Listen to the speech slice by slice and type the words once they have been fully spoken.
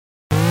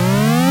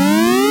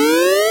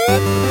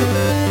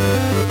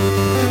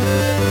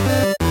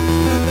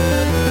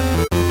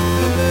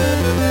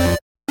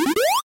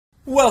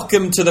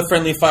Welcome to the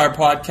Friendly Fire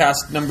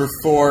Podcast number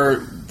 4.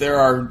 There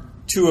are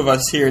 2 of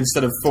us here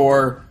instead of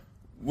 4,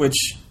 which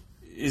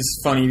is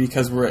funny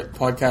because we're at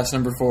podcast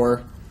number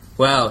 4.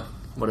 Wow,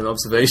 what an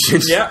observation.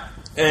 Yeah,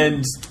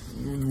 and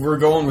we're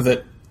going with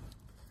it.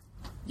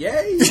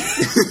 Yay!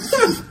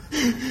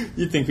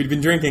 You'd think we'd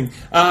been drinking.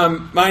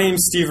 My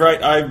name's Steve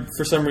Wright. I,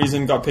 for some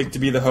reason, got picked to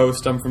be the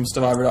host. I'm from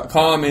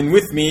Stevivor.com, and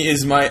with me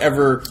is my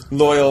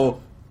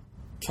ever-loyal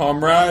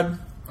comrade.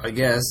 I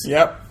guess.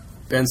 Yep.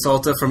 Ben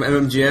Salter from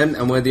MMGN,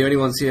 and we're the only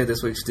ones here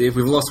this week, Steve.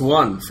 We've lost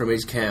 1 from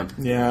each camp.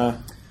 Yeah.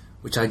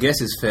 Which I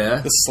guess is fair.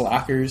 The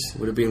slackers.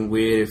 Would have been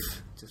weird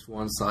if just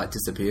one site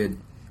disappeared.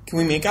 Can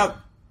we make out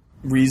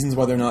reasons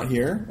why they're not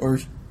here? Or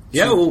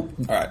yeah, well,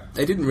 all right.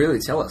 They didn't really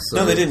tell us. So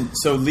no, they didn't.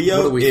 So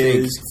Leo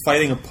is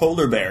fighting a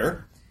polar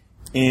bear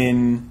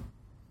in,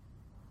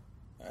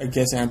 I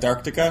guess,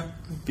 Antarctica,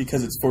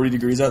 because it's 40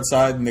 degrees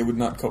outside and they would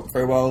not cope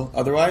very well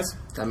otherwise.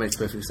 That makes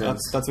perfect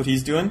sense. That's what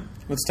he's doing.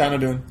 What's Tano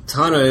doing?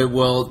 Tano,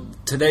 well,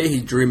 today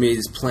he drew me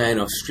his plan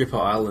of Stripper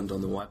Island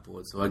on the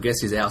whiteboard, so I guess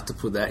he's out to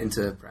put that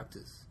into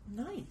practice.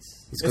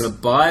 Nice. He's going to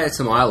buy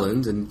some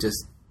islands and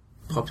just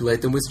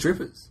populate them with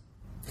strippers.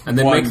 And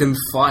then make them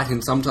fight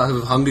in some type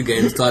of Hunger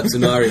Games type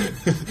scenario.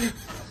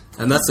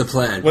 And that's the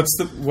plan. What's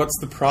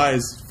the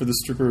prize for the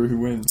stripper who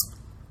wins?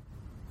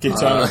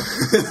 Guitar.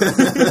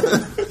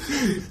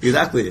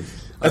 Exactly.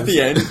 At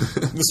the end,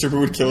 the stripper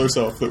would kill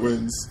herself that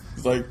wins.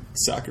 It's like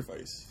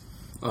sacrifice.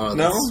 Oh,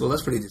 no? Well,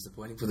 that's pretty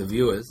disappointing for the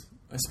viewers.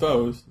 I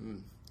suppose.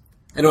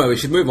 Anyway, we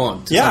should move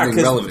on to something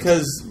relevant.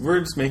 because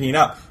we're just making it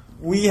up.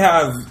 We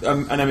have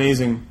an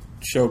amazing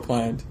show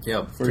planned.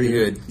 Yeah, for pretty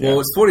you. good. Yeah. Well,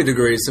 it's 40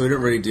 degrees, so we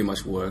don't really do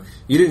much work.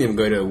 You didn't even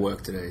go to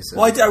work today, so...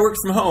 Well, I worked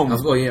from home.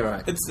 Oh, yeah,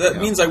 right. That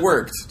means I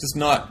worked, just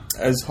not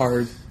as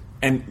hard,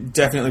 and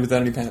definitely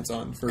without any pants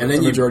on for the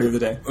majority of the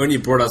day. And you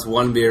brought us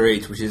 1 beer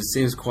each, which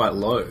seems quite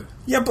low.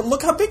 Yeah, but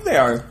look how big they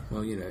are.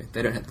 Well, you know,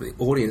 they don't have the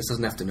audience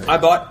doesn't have to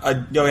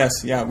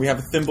know. We have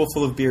a thimble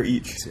full of beer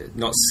each. That's it.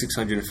 Not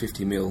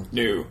 650 ml.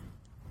 No.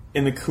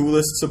 In the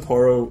coolest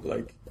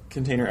Sapporo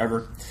container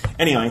ever.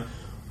 Anyway,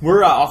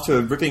 we're off to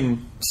a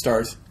ripping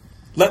start.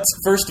 Let's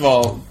first of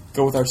all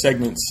go with our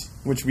segments,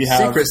 which we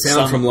have. Secret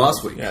sound from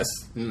last week. Yes.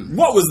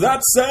 What was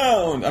that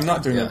sound? I'm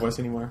not doing that voice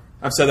anymore.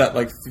 I've said that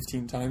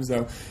 15 times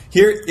though.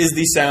 Here is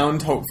the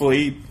sound,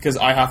 hopefully, because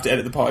I have to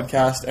edit the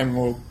podcast, and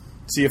we'll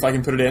see if I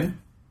can put it in.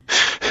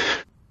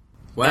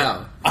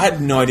 Wow. I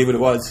had no idea what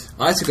it was.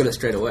 I actually got it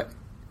straight away. As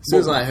soon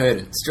as I heard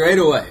it, straight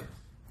away.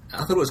 I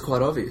thought it was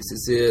quite obvious.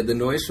 It's the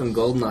noise from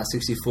GoldenEye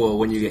 64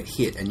 when you get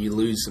hit and you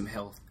lose some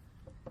health.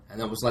 And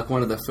that was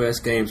one of the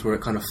first games where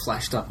it kind of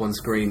flashed up on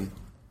screen.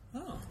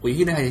 Oh. Well,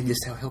 you know how you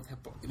just have health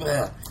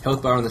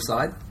bar on the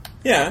side?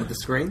 Yeah. With the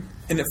screen?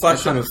 And it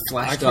flashed up.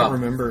 I can't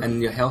remember.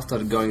 And your health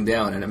started going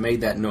down, and it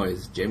made that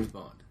noise. James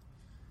Bond.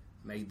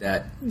 Made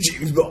that.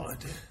 James Bond.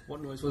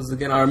 What noise was it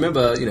again? I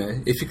remember,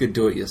 if you could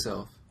do it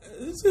yourself.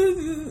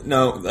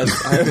 No,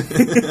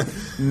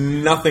 that's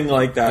nothing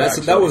like that.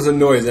 That was a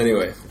noise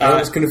anyway. That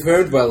was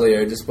confirmed by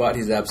Leo despite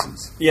his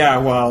absence. Yeah,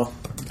 well,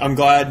 I'm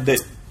glad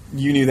that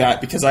you knew that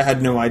because I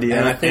had no idea,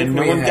 and I think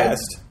no one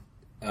guessed.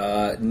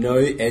 No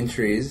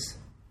entries,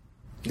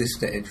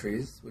 listener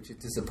entries, which is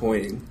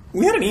disappointing.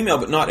 We had an email,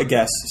 but not a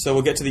guess, so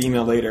we'll get to the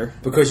email later.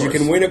 Because you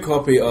can win a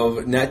copy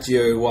of Nat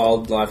Geo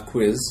Wildlife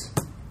Quiz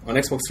on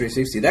Xbox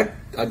 360. That,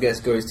 I guess,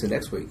 goes to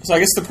next week. So I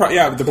guess the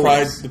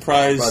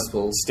prize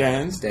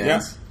stands.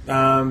 Yeah.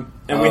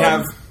 And we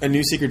have a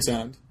new secret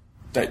sound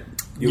that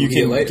you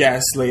can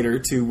guess later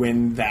to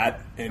win that,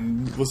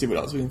 and we'll see what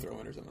else we can throw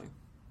in or something.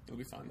 It'll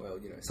be fun. Well,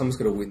 someone's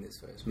got to win this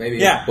first. Maybe.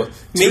 Yeah.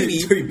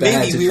 Maybe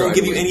we won't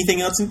give you win.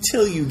 anything else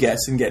until you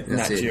guess and get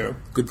Nat Geo.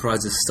 Good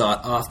prizes start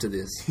after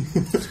this.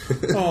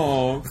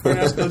 Oh, for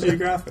National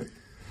Geographic.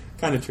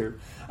 Kind of true.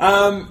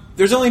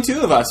 There's only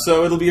 2 of us,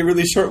 so it'll be a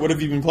really short. What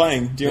have you been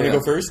playing? Do you want to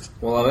go first?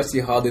 Well, I've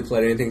actually hardly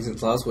played anything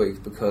since last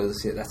week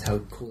because that's how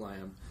cool I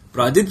am.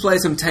 But I did play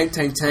some Tank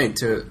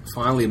to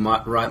finally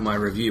write my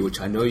review, which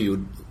I know you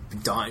would be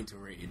dying to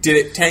read. Did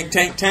it tank?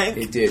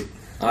 It did.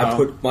 I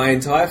put my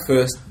entire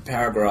first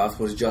paragraph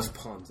was just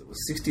puns. It was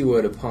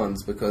 60-word of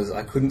puns because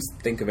I couldn't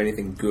think of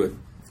anything good.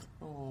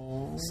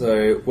 Aww.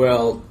 So,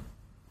 well,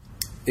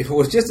 if it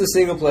was just a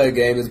single-player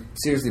game, it's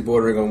seriously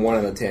bordering on 1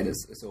 out of 10.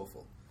 It's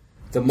awful.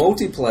 The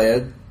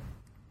multiplayer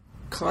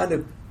kind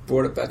of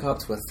brought it back up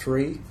to a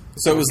 3.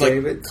 So it was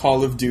like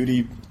Call of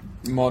Duty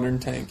Modern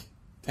Tank.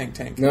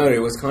 No,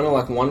 it was kind of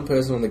like one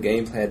person on the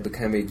gamepad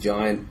became a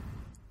giant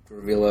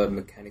gorilla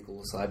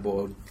mechanical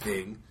cyborg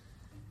thing,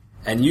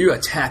 and you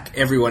attack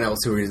everyone else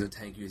who is in the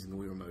tank using the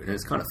Wii remote, and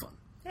it's kind of fun.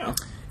 Yeah,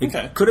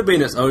 okay. It could have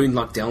been its own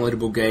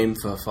downloadable game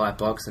for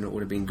 $5, and it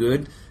would have been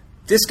good.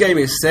 This game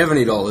is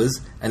 $70,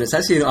 and it's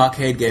actually an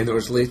arcade game that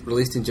was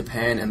released in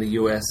Japan and the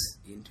US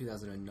in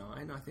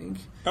 2009, I think.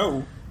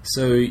 Oh.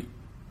 So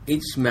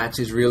each match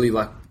is really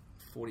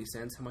 40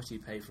 cents. How much do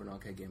you pay for an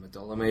arcade game?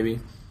 $1 maybe?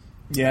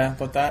 Yeah,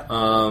 about that.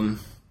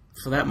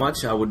 For that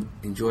much, I would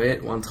enjoy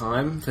it one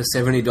time. For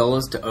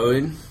 $70 to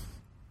own,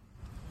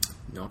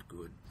 not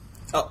good.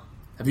 Oh.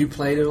 Have you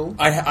played it all?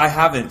 I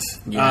haven't.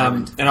 You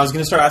haven't. And I was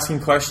going to start asking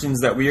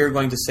questions that we are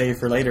going to save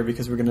for later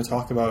because we're going to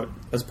talk about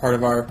as part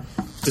of our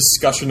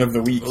discussion of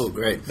the week. Oh,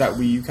 great. That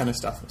Wii U kind of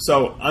stuff.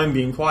 So I'm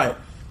being quiet.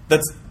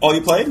 That's all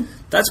you played?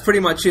 That's pretty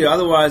much it.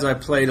 Otherwise, I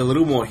played a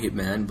little more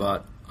Hitman,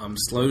 but I'm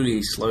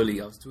slowly,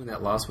 I was doing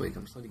that last week.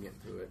 I'm slowly getting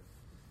through it.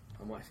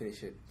 I might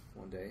finish it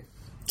one day.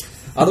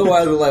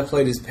 Otherwise, all I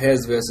played is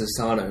Pairs vs.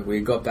 Tano.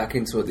 We got back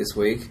into it this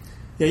week.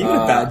 Yeah, you had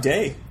a bad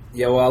day.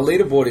 Yeah, well, our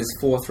leaderboard is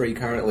 4-3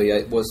 currently.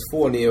 It was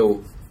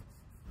 4-0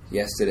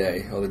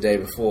 yesterday, or the day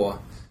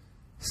before.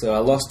 So I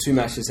lost 2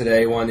 matches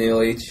today,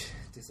 1-0 each.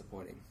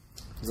 Disappointing.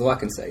 That's all I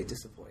can say,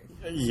 disappointing.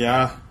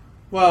 Yeah.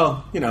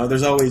 Well,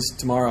 there's always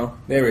tomorrow.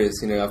 There is,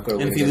 I've got to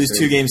win. And if you lose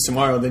 2 games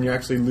tomorrow, then you're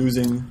actually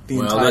losing the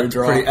entire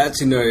draw.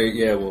 That's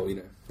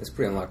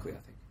pretty unlikely, I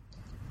think.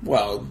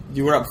 Well,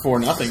 you were up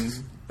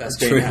 4-0 That's a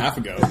day true. and a half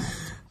ago.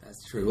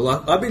 That's true.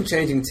 Well, I've been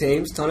changing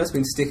teams. Tana's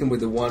been sticking with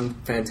the one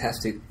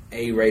fantastic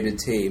A-rated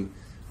team.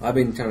 I've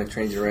been trying to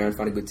change it around,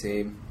 find a good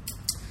team.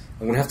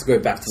 I'm going to have to go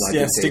back to my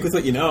good stick team. with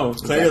what you know.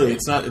 Clearly,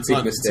 it's not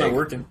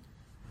working.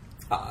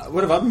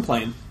 What have I been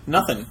playing?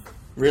 Nothing.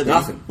 Really?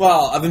 Nothing.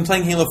 Well, I've been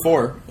playing Halo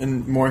 4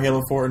 and more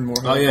Halo 4 and more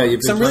Halo 4. Oh, yeah,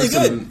 you've been I'm really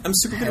good. I'm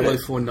super good Halo at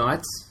it. 4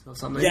 Nights or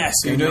something? Yes,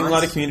 we're doing a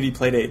lot of community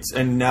playdates,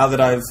 and now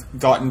that I've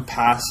gotten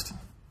past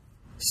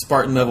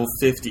Spartan level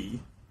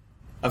 50,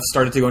 I've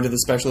started to go into the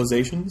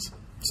specializations.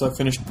 So I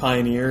finished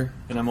Pioneer,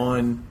 and I'm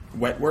on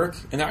Wet Work,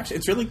 and actually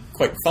it's really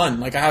quite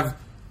fun. Like, I have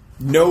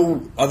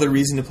no other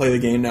reason to play the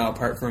game now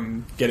apart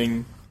from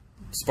getting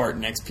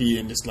Spartan XP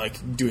and just,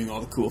 doing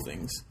all the cool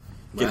things.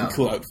 Getting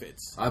cool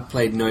outfits. I've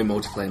played no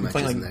multiplayer matches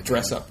playing, in that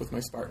dress game. up with my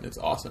Spartan. It's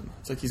awesome.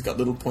 It's like he's got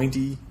little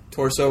pointy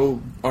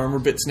torso armor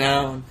bits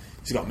now, and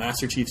he's got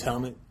Master Chief's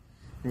helmet,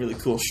 and really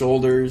cool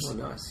shoulders. Oh,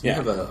 nice. Yeah.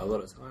 You have a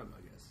lot of time,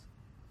 I guess,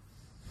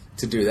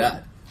 to do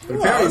that. But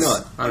apparently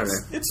not. I don't know.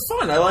 It's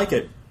fun. I like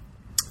it.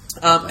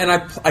 And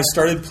I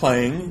started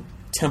playing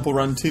Temple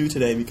Run 2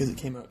 today because it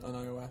came out on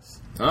iOS.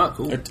 Ah,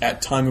 cool.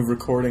 At time of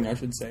recording, I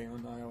should say,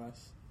 on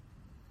iOS.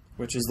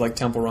 Which is like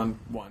Temple Run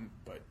 1,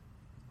 but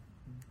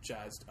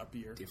jazzed up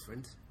here.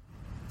 Different.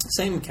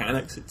 Same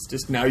mechanics. It's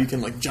just now you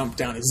can jump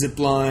down a zip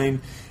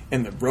line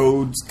and the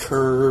roads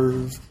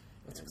curve.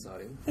 That's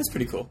exciting. That's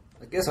pretty cool.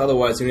 I guess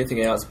otherwise the only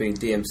thing else being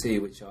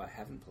DMC, which I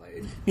haven't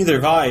played. Neither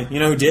have I. You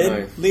know who did?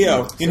 No.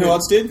 Leo. You know who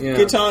else did? Yeah.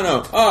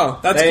 Gitano. Oh,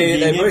 that's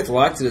convenient. They both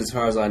liked it as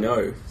far as I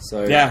know.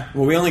 So yeah.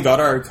 Well, we only got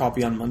our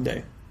copy on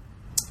Monday.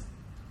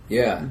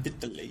 Yeah. A bit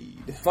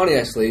delayed. Funny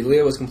actually,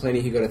 Leo was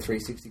complaining he got a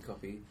 360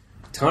 copy.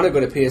 Tana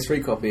got a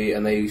PS3 copy,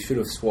 and they should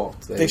have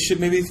swapped. They should.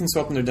 Maybe they can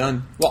swap when they're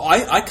done. Well,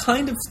 I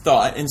kind of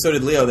thought, and so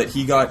did Leo, that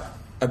he got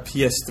a an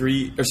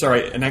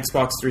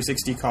Xbox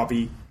 360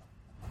 copy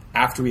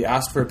after we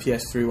asked for a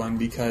PS3 one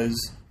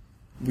because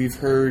we've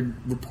heard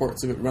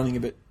reports of it running a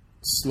bit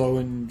slow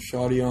and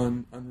shoddy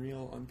on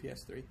Unreal on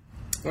PS3.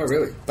 Oh,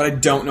 really? But I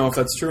don't know if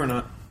that's true or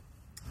not.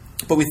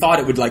 But we thought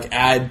it would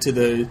add to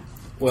the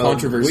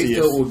controversy. We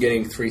thought we were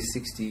getting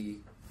 360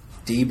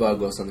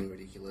 debug or something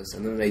ridiculous,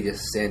 and then they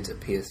just sent a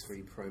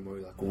PS3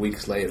 promo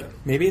weeks later.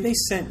 Maybe they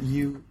sent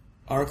you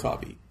our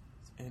copy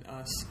and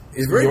us.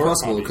 It's very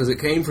possible because it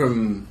came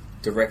from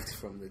direct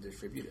from the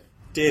distributor.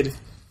 Did.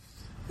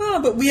 Oh,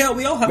 but we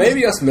all have.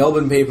 Maybe us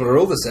Melbourne people are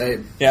all the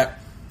same. Yeah.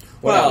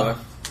 Whatever.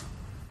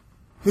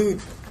 Well,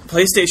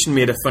 PlayStation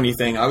made a funny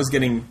thing. I was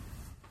getting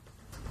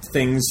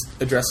things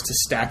addressed to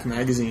Stack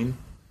Magazine,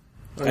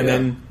 and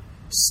then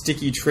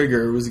Sticky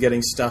Trigger was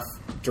getting stuff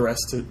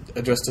addressed to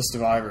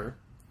Survivor.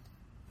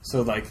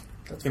 So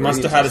they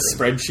must have had a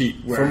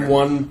spreadsheet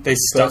where they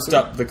stuffed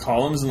up the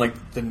columns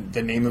and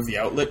the name of the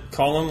outlet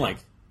column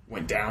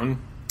went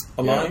down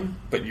a line,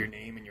 but your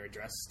name and your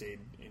address stayed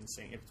in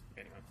sync.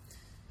 Anyway,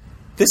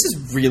 this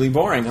is really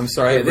boring. I'm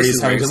sorry, everybody's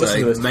having to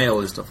listen to this. Mail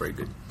is not very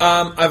good.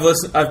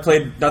 I've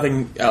played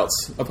nothing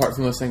else apart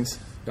from those things.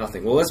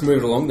 Nothing. Well, let's move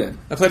it along then.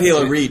 I played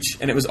Halo Reach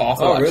and it was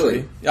awful. Oh, actually.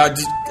 Really?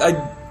 That's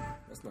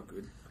not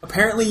good.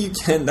 Apparently, you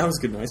can. That was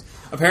good noise.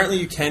 Apparently,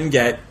 you can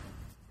get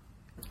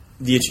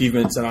the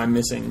achievements that I'm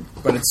missing,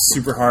 but it's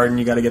super hard and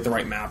you got to get the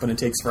right map and it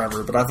takes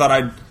forever. But I thought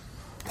I'd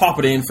pop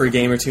it in for a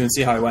game or two and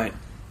see how it went.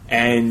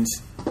 And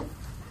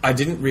I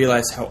didn't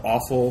realize how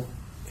awful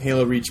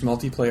Halo Reach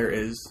multiplayer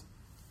is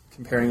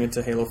comparing it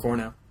to Halo 4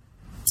 now.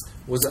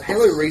 Was it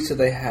Halo Reach that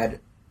they had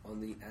on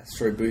the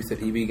Astro booth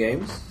at EB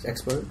Games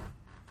Expo?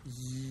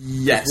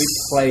 Yes. We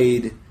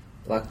played,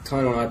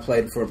 Tony and I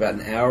played for about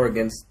an hour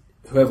against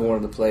whoever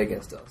wanted to play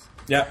against us.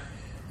 Yeah.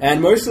 And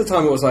most of the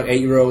time it was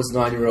 8-year-olds,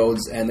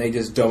 9-year-olds, and they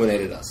just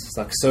dominated us.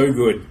 It's so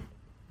good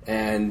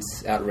and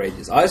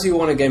outrageous. I actually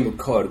won a game with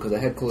COD because I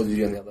had Call of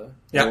Duty on the other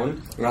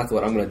one, and I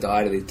thought I'm going to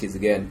die to these kids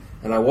again.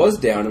 And I was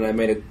down, and I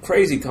made a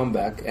crazy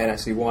comeback and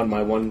actually won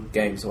my one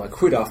game, so I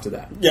quit after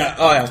that. Yeah,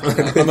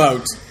 I'm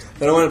out.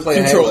 Then I wanted to play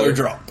Controller Halo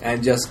drop.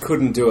 And just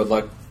couldn't do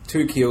it.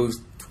 2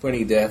 kills,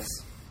 20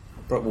 deaths.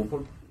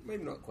 Well,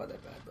 maybe not quite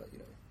that bad, but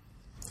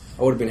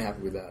I would have been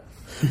happy with that.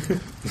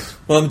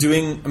 Well, I'm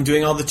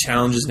doing all the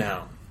challenges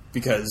now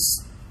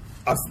because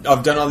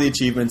I've done all the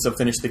achievements. I've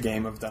finished the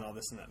game. I've done all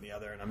this and that and the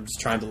other, and I'm just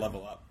trying to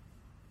level up.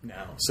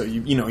 now. So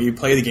you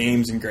play the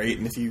games and great,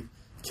 and if you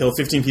kill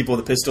 15 people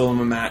with a pistol in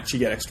a match, you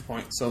get extra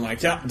points. So I'm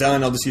like, yeah,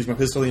 done. I'll just use my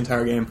pistol the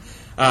entire game.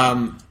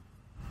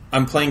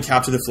 I'm playing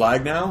Capture the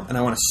Flag now, and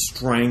I want to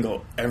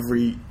strangle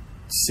every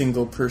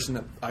single person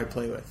that I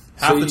play with.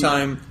 Half the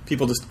time,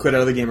 people just quit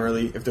out of the game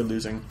early if they're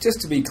losing.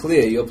 Just to be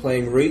clear, you're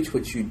playing Reach,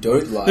 which you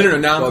don't like. No.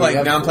 Now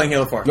I'm playing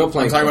Halo 4. You're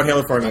playing I'm talking about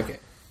Halo 4 now. Okay.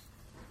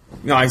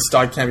 No, I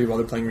can't be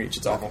bothered playing Reach.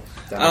 It's awful.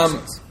 That makes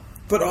sense.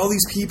 But all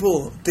these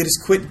people, they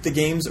just quit the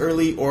games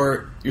early,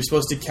 or you're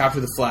supposed to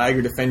capture the flag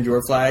or defend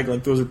your flag.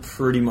 Like, those are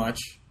pretty much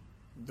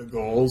the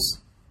goals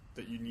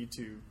that you need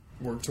to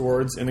work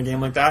towards in a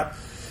game like that.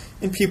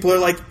 And people are,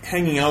 like,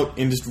 hanging out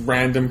in just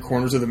random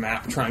corners of the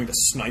map trying to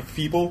snipe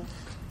people.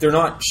 They're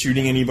not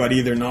shooting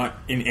anybody. They're not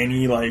in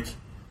any, like...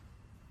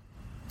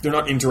 They're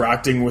not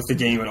interacting with the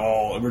game at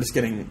all. We're just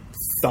getting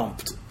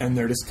thumped. And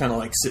they're just kind of,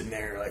 like, sitting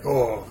there like,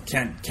 oh,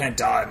 can't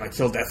die. My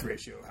kill-death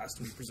ratio has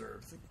to be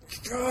preserved.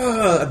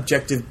 Like,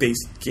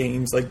 objective-based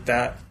games like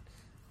that.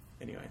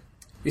 Anyway.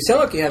 You sound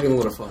like you're having a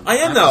lot of fun. I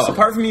am, though.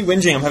 Apart from me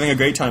whinging, I'm having a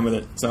great time with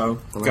it.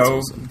 So,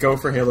 go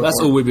for Halo 4. That's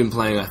all we've been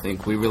playing, I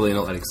think. We're really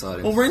not that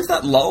excited. Well, we're into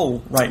that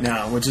lull right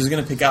now, which is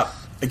going to pick up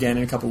again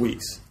in a couple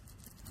weeks.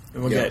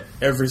 And we'll get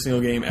every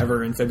single game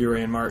ever in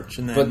February and March.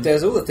 And then... But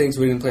there's all the things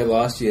we didn't play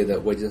last year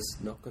that we're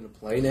just not going to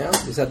play now?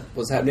 Is that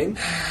what's happening?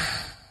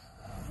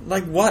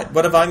 Like what?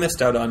 What have I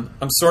missed out on?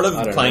 I'm sort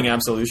of playing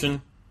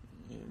Absolution.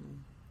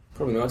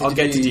 Probably not. I'll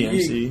get to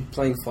DMC. You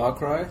playing Far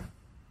Cry?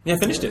 Yeah, I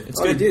finished it. It's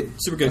good. You did?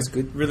 Super good. That's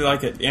good. Really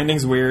like it. The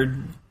ending's weird.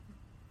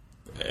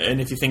 And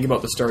if you think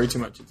about the story too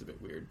much, it's a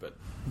bit weird. But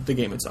the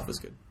game itself is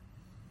good.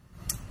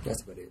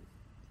 That's about it.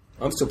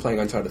 I'm still playing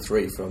Uncharted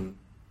 3 from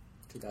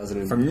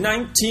 2000. From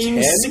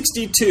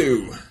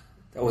 1962.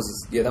 That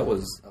was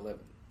 11,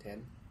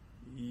 10.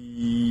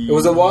 It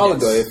was a while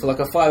ago. For like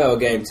a 5-hour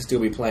game to still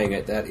be playing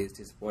it, that is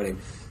disappointing.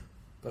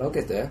 But I'll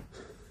get there.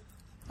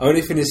 I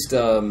only finished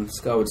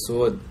Skyward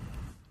Sword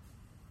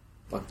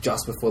like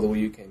just before the Wii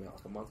U came out,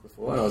 like a month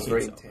before, and I was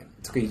very intent.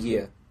 It took a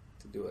year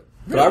to do it.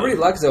 But I really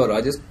like Zelda.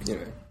 I just,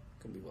 couldn't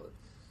be bothered.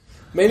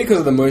 Mainly because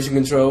of the motion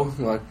control.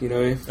 Like, you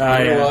know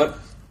what?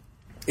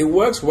 It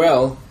works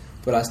well,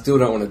 but I still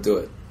don't want to do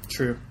it.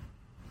 True.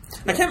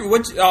 I can't...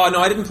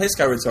 I didn't play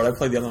Skyward Sword. I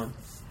played the other one.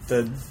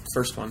 The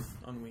first one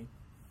on Wii.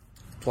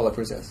 Twilight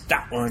Princess.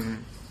 That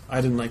one.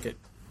 I didn't like it.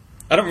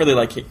 I don't really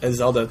like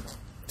Zelda,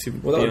 to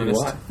be honest.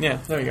 Why. Yeah,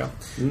 there you go.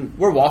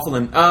 We're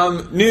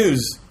waffling.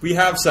 News. We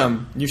have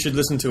some. You should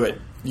listen to it.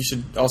 You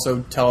should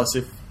also tell us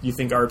if you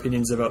think our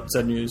opinions about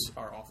said news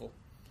are awful.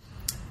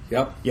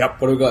 Yep.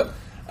 What do we got?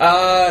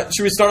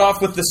 Should we start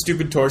off with the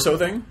stupid torso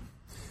thing?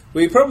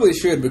 We probably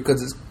should,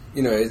 because it's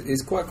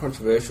it's quite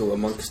controversial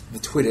amongst the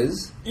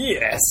Twitters.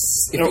 Yes.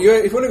 If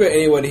you want to go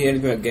anywhere to hear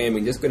anything about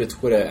gaming, just go to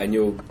Twitter and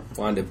you'll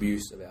find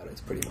abuse about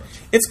it, pretty much.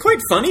 It's quite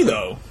funny,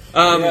 though.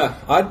 Yeah,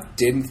 I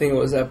didn't think it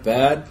was that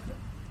bad.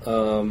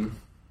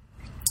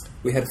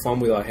 We had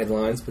fun with our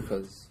headlines,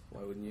 because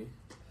why wouldn't you?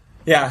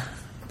 Yeah.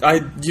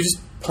 You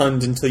just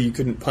punned until you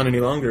couldn't pun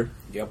any longer.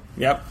 Yep.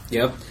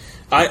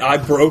 I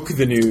broke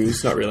the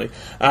news, not really.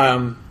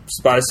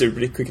 Spider Suit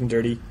pretty quick and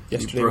dirty yesterday morning.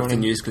 You broke morning.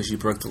 the news because you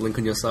broke the link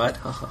on your site?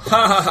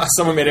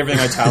 Someone made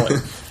everything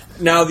italic.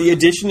 Now, the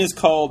edition is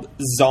called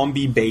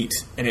Zombie Bait,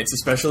 and it's a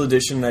special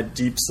edition that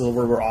Deep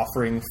Silver were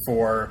offering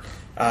for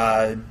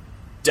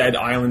Dead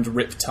Island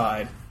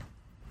Riptide.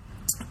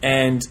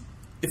 And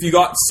if you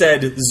got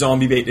said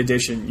Zombie Bait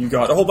edition, you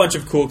got a whole bunch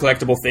of cool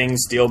collectible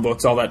things,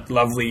 steelbooks, all that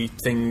lovely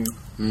thing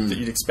that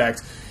you'd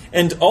expect.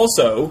 And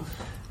also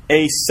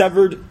a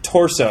severed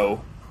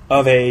torso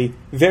of a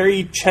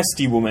very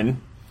chesty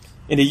woman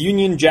in a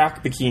Union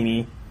Jack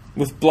bikini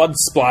with blood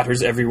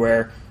splatters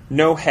everywhere,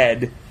 no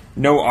head,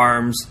 no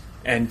arms,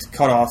 and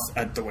cut off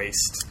at the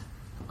waist.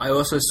 I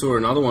also saw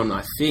another one,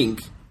 I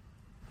think,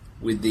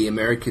 with the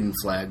American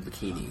flag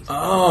bikini.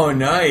 Oh,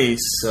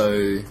 nice.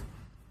 So,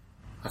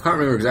 I can't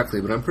remember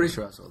exactly, but I'm pretty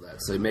sure I saw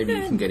that. So maybe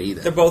you can get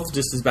either. They're both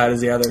just as bad as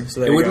the other.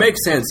 So it would make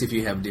sense if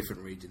you have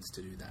different regions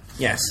to do that.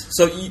 Yes.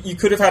 So you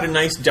could have had a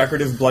nice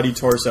decorative bloody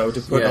torso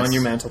to put on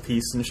your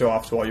mantelpiece and show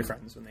off to all your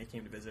friends when they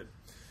came to visit.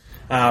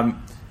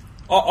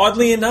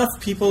 Oddly enough,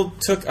 people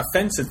took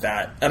offense at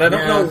that. And I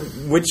don't know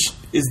which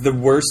is the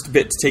worst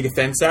bit to take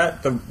offense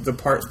at. The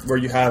part where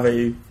you have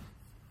a,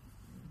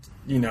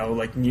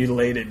 like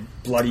mutilated,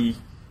 bloody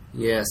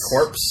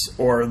corpse,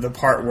 or the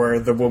part where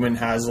the woman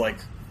has, like,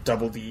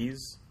 double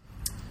Ds.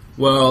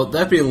 Well,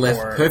 they've been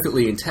left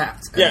perfectly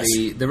intact. And yes.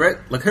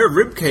 Her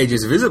ribcage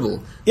is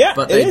visible. Yeah,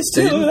 but they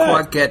didn't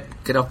quite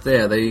get up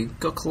there. They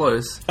got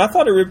close. I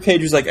thought her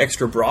ribcage was like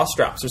extra bra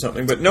straps or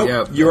something, but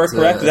nope, you are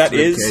correct. That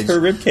is her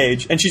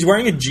ribcage. And she's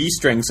wearing a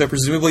G-string, so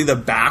presumably the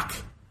back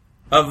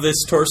of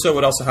this torso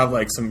would also have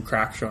like some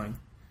crack showing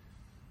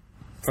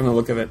from the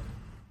look of it.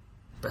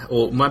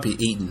 Or it might be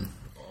eaten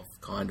off,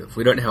 kind of.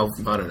 We don't know how,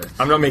 I don't know.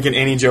 I'm not making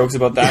any jokes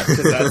about that,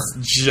 because that's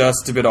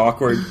just a bit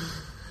awkward.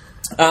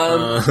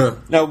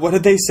 Now, what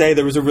did they say?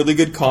 There was a really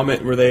good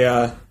comment where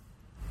they,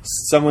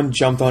 someone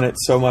jumped on it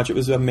so much, it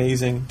was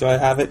amazing. Do I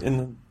have it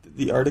in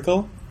the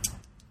article?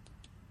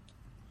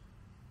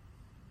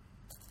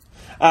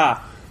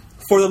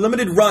 For the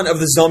limited run of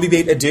the Zombie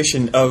Bait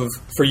edition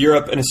for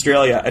Europe and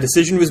Australia, a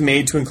decision was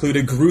made to include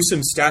a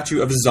gruesome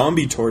statue of a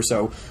zombie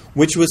torso,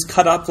 which was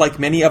cut up like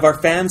many of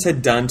our fans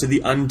had done to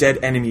the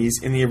undead enemies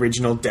in the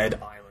original Dead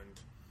Island.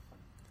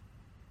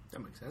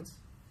 That makes sense.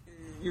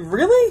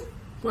 Really?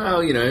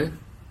 Well,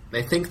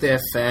 they think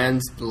their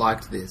fans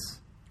liked this.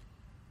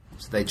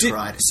 So they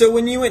tried. So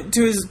when you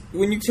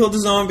when you killed a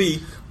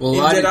zombie in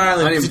Dead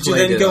Island, did you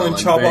then go and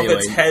chop off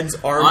its heads,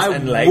 arms,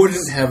 and legs? I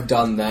wouldn't have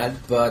done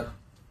that, but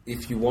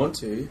if you want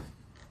to.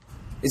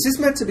 Is this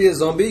meant to be a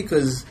zombie?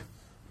 Because...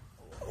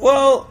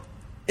 Well,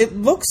 it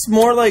looks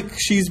more like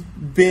she's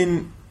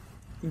been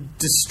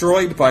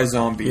destroyed by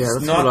zombies. Yeah,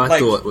 that's not what I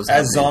thought was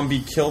happening. A zombie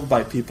killed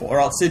by people.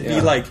 Or else it'd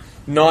be like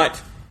not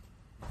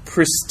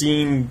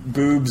pristine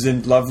boobs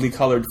and lovely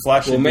coloured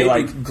flesh. It'd be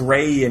like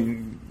grey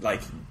and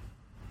like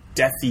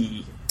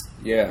deathy.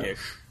 Yeah.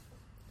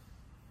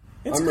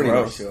 It's I'm really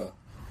gross. not sure.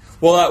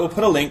 Well, we'll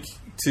put a link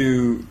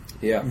to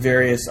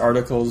various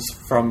articles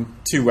from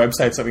 2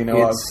 websites that we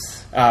know of,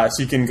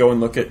 so you can go and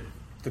look at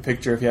the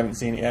picture if you haven't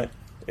seen it yet.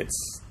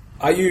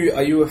 Are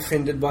you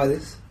offended by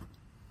this?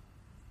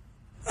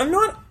 I'm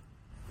not.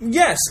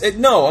 Yes,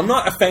 no, I'm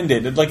not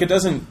offended. Like, it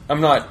doesn't. I'm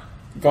not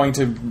going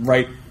to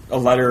write a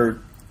letter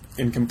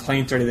in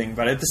complaint or anything,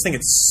 but I just think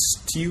it's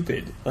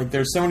stupid. Like,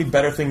 there's so many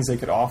better things they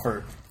could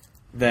offer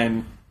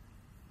than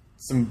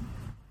some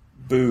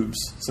boobs,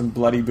 some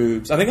bloody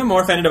boobs. I think I'm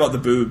more offended about the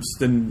boobs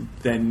than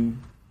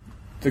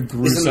the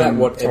gruesome Isn't that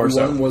what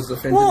torso. Everyone was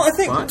offended? Well, I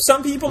think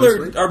some people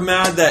are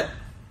mad that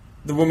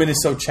the woman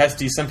is so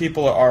chesty. Some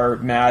people are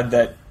mad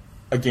that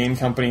a game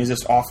company is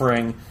just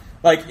offering,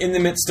 like, in the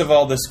midst of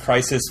all this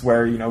crisis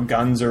where,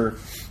 guns are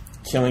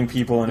killing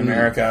people in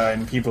America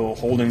and people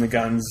holding the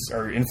guns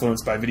are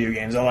influenced by video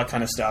games, all that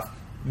kind of stuff.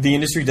 The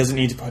industry doesn't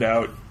need to put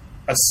out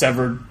a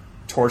severed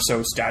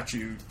torso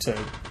statue to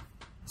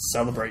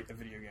celebrate a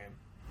video game.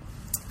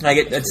 Like,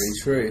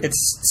 it's true.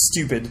 It's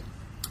stupid.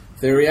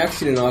 The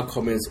reaction in our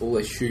comments all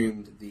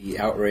assumed the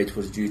outrage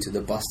was due to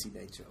the busty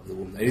nature of the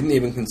woman. They didn't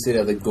even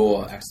consider the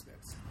gore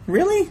aspects.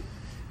 Really?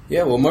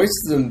 Yeah, well, most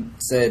of them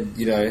said,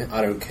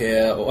 I don't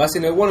care. Or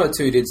actually, no, 1 or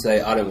 2 did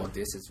say, I don't want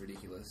this, it's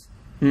ridiculous.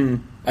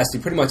 Actually,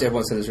 pretty much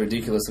everyone said it's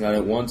ridiculous and I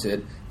don't want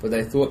it, but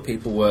they thought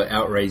people were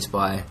outraged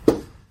by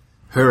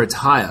her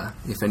attire,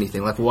 if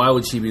anything. Like, why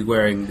would she be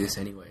wearing this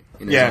anyway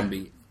in a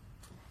zombie?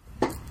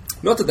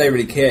 Not that they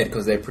really cared,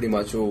 because they're pretty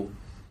much all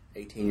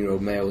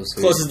 18-year-old males.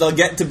 Closest they'll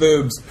get to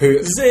boobs.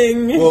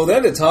 Zing! Well,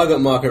 they're the target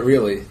market,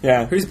 really.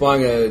 Yeah. Who's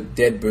buying a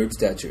dead boob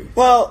statue?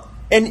 Well,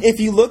 and if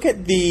you look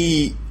at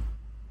the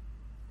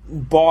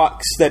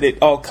box that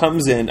it all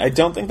comes in, I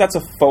don't think that's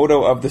a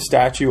photo of the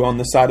statue on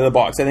the side of the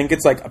box. I think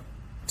it's like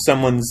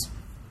someone's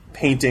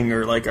painting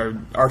or like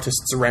an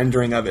artist's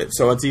rendering of it.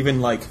 So it's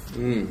even like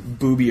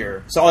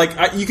boobier. So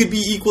like you could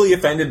be equally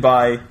offended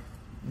by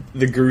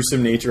the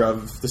gruesome nature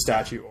of the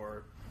statue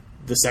or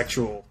the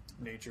sexual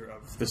nature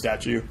of the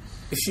statue.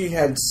 If she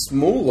had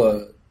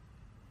smaller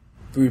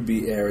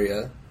booby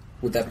area,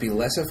 would that be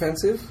less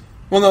offensive?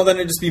 Well, no, then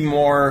it'd just be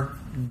more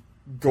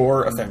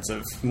gore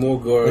offensive. More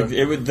gore. Like,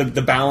 it would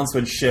the balance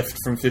would shift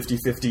from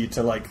 50-50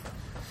 to like...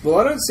 Well,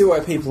 I don't see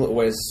why people are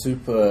always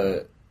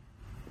super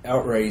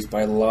outraged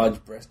by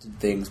large-breasted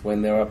things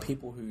when there are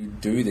people who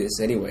do this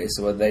anyway.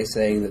 So are they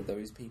saying that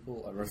those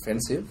people are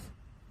offensive?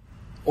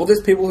 Or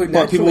there's people who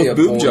naturally are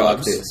born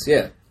like this?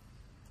 Yeah.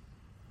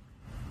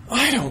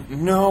 I don't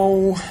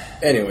know.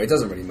 Anyway, it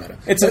doesn't really matter.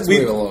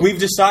 We've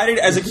decided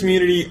as a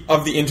community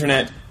of the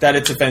internet that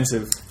it's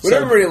offensive. We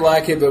don't really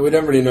like it, but we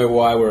don't really know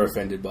why we're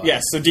offended by it.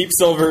 Yes, so Deep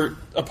Silver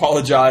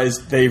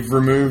apologized. They've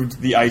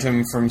removed the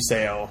item from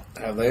sale.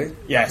 Have they?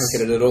 Yes. I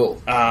don't get it at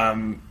all.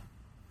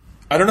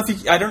 I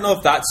don't know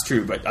if that's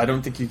true, but I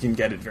don't think you can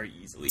get it very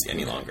easily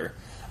any longer.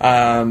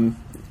 And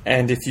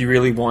if you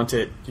really want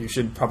it, you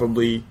should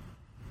probably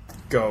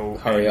go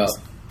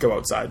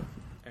outside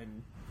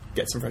and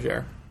get some fresh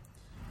air.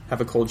 Have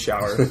a cold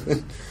shower,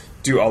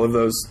 do all of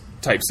those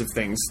types of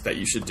things that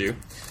you should do.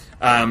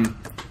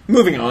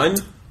 Moving on,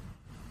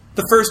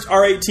 the first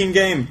R18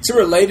 game. It's a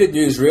related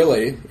news,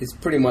 really. It's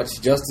pretty much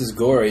just as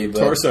gory, but...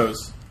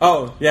 Torsos.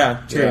 Oh,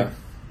 yeah, true. Yeah.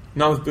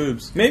 Not with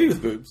boobs. Maybe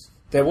with boobs.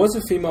 There was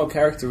a female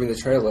character in the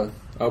trailer.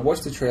 I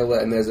watched the trailer,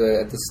 and at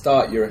the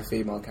start, you're a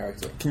female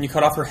character. Can you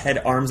cut off her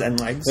head, arms, and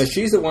legs? So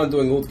she's the one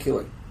doing all the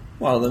killing.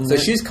 Well, then... So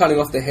she's cutting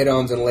off the head,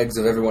 arms, and legs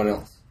of everyone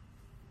else.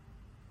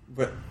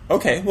 But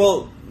okay,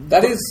 well,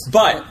 But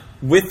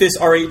with this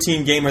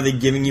R18 game, are they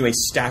giving you a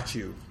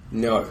statue?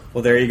 No.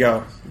 Well, there you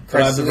go.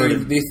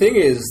 The thing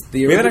is,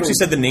 we haven't actually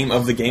said the name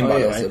of the game, by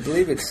the way. I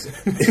believe it's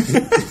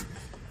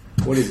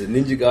what is it?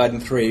 Ninja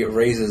Gaiden 3: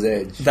 Razor's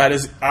Edge. That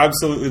is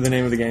absolutely the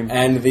name of the game,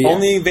 and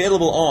only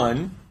available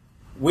on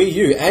Wii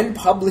U and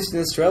published in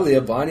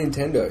Australia by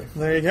Nintendo.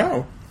 There you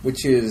go.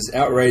 Which is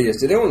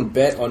outrageous. Did anyone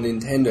bet on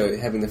Nintendo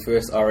having the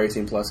first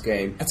R18 Plus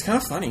game? That's kind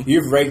of funny.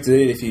 You've raked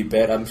it in if you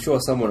bet. I'm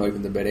sure someone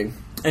opened the betting.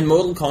 And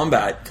Mortal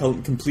Kombat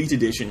Complete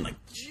Edition,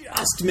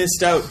 just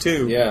missed out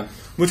too. Yeah.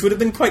 Which would have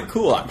been quite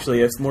cool,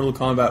 actually, if Mortal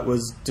Kombat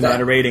was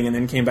denied a rating and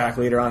then came back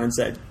later on and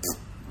said,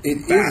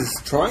 It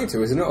is trying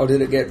to, isn't it? Or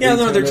did it get... Yeah,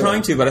 no, they're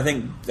trying to, but I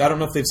don't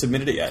know if they've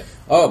submitted it yet.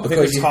 Oh,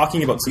 because they're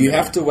talking about submitting. You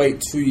have to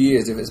wait 2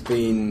 years if it's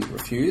been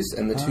refused,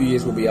 and the 2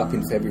 years will be up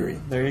in February.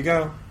 There you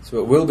go. So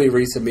it will be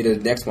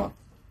resubmitted next month.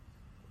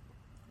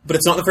 But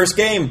it's not the first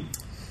game.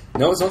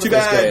 No, it's not the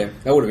first game.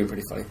 That would have been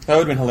pretty funny. That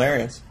would have been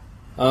hilarious.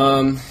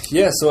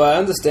 Yeah, so I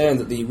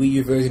understand that the Wii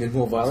U version is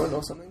more violent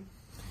or something.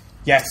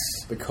 Yes.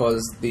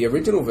 Because the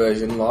original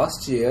version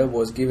last year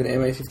was given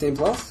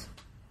MA15+,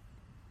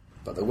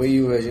 but the Wii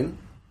U version,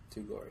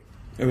 too gory.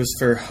 It was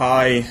for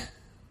high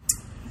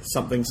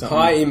something.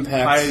 High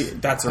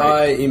impact. That's right.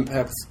 High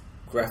impact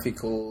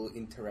graphical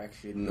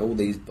interaction, all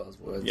these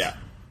buzzwords. Yeah.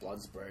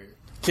 Blood spray.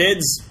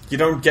 Kids, you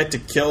don't get to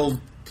kill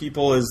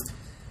people as...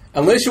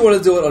 Unless you want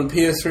to do it on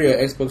PS3 or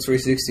Xbox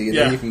 360,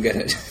 then you can get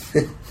it.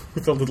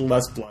 With a little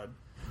less blood.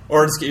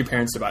 Or just get your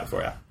parents to buy it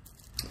for you.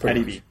 At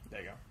EB.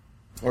 There you go.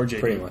 Or JB.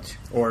 Pretty much.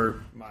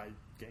 Or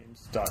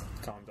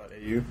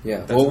mygames.com.au.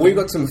 Yeah. Well, we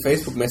got some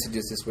Facebook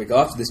messages this week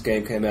after this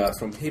game came out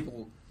from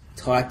people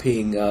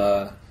typing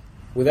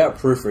without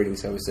proofreading,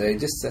 so we say,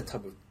 just that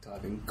type of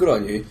typing. Good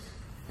on you.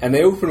 And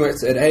they all pretty much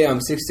said, hey,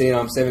 I'm 16,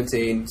 I'm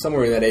 17,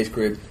 somewhere in that age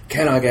group,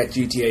 can I get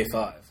GTA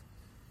 5?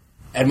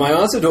 And my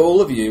answer to all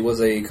of you was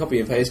a copy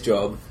and paste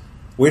job.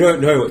 We don't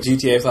know what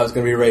GTA 5 is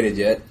going to be rated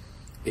yet.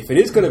 If it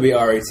is going to be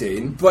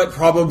R18... But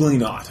probably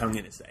not, I'm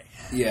going to say.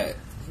 Yeah,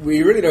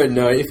 we really don't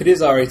know. If it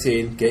is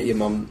R18, get your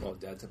mum or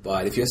dad to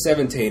buy it. If you're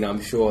 17,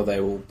 I'm sure they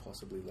will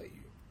possibly let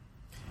you.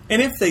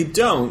 And if they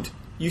don't,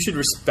 you should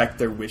respect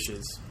their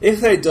wishes.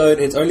 If they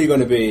don't, it's only going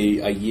to be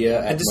a year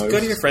at most. And just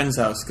go to your friend's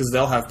house, because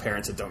they'll have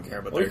parents that don't care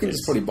about their kids. Or you can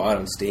just probably buy it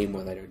on Steam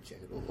where they don't check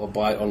it, or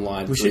buy it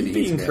online. We shouldn't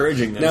be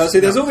encouraging this. Now, see,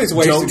 there's all these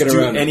ways to get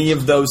around Don't do any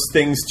of those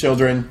things,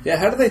 children. Yeah,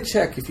 how do they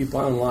check if you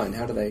buy online?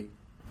 How do they...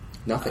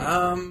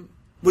 Nothing.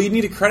 Well, you'd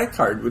need a credit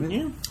card, wouldn't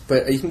you?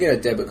 But you can get a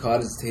debit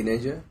card as a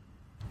teenager.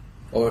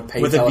 Or a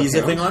PayPal with a Visa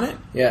account. thing on it?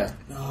 Yeah.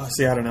 Oh,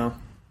 see, I don't know.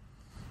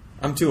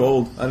 I'm too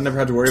old. I never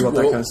had to worry about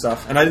that kind of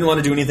stuff. And I didn't want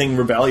to do anything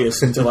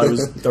rebellious until I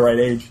was the right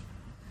age.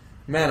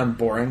 Man, I'm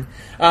boring.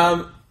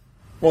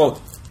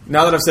 Well,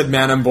 now that I've said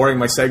man, I'm boring,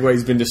 my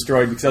segue's been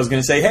destroyed because I was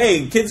going to say,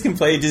 hey, kids can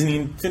play Disney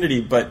Infinity,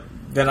 but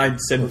then I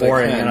said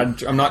boring,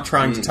 and I'm not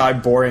trying to tie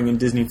boring and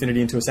Disney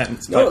Infinity into a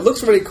sentence. No, it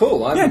looks really cool.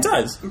 Yeah, it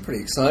does. I'm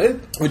pretty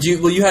excited.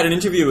 You had an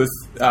interview with,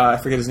 I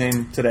forget his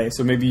name today,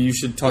 so maybe you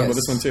should talk about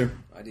this one too.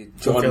 I did.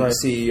 John, the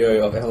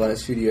CEO of Atlanta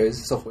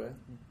Studios Software.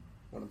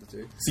 One of the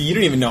two. So you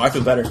don't even know. I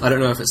feel better. I don't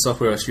know if it's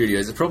Software or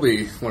Studios. It's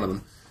probably one of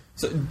them.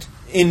 So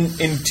in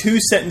 2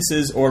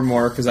 sentences or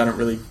more, because I don't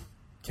really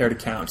care to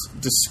count,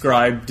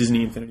 describe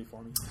Disney Infinity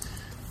for me.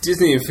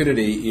 Disney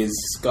Infinity is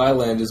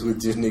Skylanders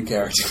with Disney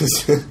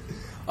characters.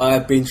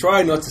 I've been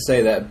trying not to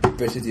say that,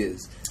 but it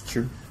is.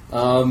 True.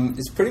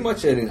 It's pretty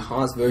much an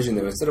enhanced version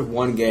though. Instead of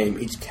one game,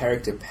 each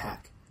character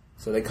pack.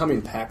 So they come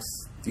in packs.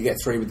 You get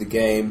 3 with the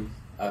game.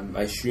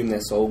 I assume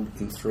they're sold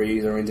in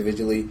 3s or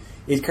individually.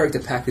 Each character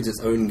pack is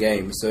its own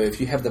game. So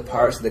if you have the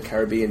Pirates of the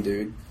Caribbean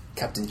dude,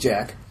 Captain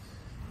Jack,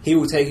 he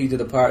will take you to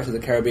the Pirates of the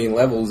Caribbean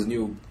levels and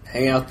you'll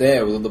hang out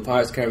there with all the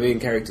Pirates of the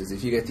Caribbean characters.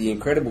 If you get the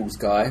Incredibles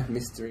guy,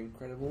 Mr.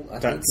 Incredible, I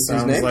think is his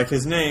name. That sounds like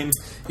his name.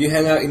 You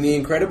hang out in the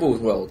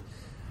Incredibles world.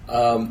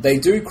 They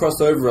do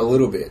cross over a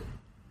little bit,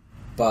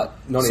 but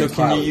not entirely. So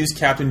can you use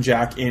Captain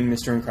Jack in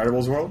Mr.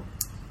 Incredible's world?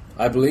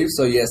 I believe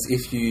so, yes.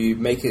 If you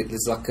make it,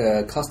 there's like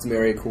a custom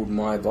area called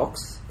My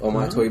Box, or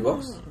My Toy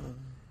Box.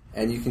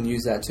 And you can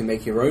use that to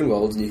make your own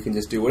worlds, and you can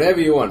just do whatever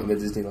you want in the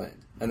Disneyland.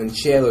 And then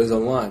share those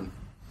online.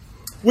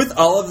 With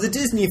all of the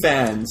Disney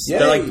fans. Yay.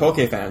 They're like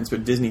Poke fans,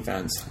 but Disney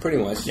fans. Pretty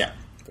much. Yeah.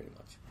 Pretty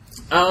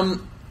much.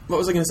 What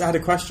was I going to say? I had a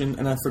question,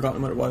 and I've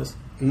forgotten what it was.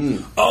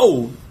 Mm.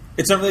 Oh!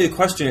 It's not really a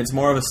question, it's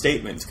more of a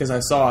statement, because I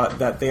saw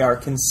that they are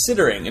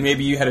considering, and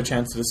maybe you had a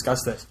chance to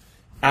discuss this,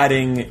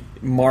 adding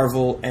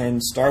Marvel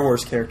and Star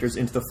Wars characters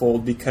into the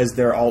fold because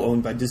they're all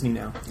owned by Disney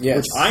now. Yes.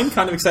 Which I'm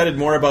kind of excited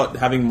more about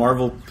having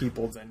Marvel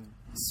people than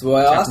So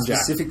I asked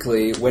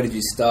specifically, where did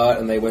you start?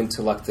 And they went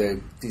to like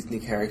the Disney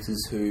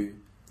characters who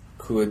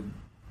could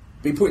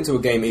be put into a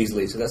game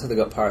easily. So that's how they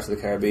got Pirates of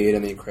the Caribbean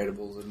and the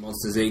Incredibles and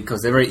Monsters, Inc.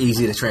 because they're very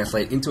easy to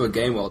translate into a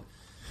game world.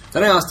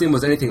 Then I asked him,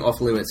 was anything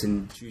off limits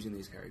in choosing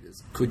these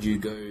characters? Could you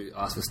go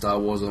ask for Star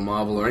Wars or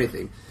Marvel or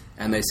anything?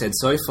 And they said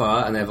so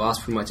far, and they've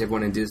asked pretty much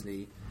everyone in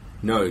Disney,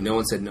 no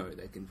one said no.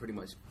 They can pretty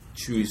much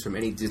choose from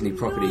any Disney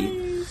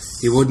property.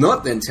 Nice. He would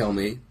not then tell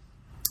me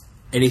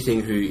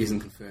anything who isn't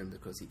confirmed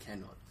because he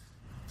cannot.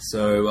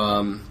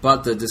 So,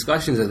 but the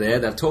discussions are there.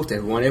 They've talked to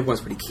everyone.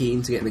 Everyone's pretty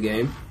keen to get in the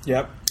game.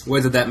 Yep.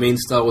 Whether that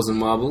means Star Wars and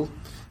Marvel,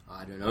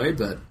 I don't know,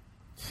 but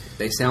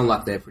they sound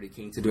like they're pretty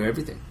keen to do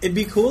everything. It'd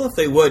be cool if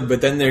they would, but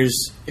then if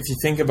you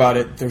think about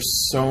it,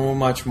 there's so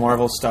much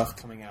Marvel stuff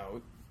coming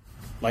out.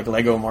 Like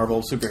Lego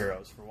Marvel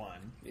superheroes, for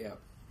one. Yeah.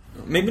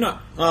 Maybe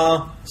not.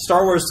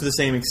 Star Wars to the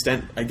same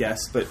extent, I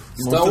guess, but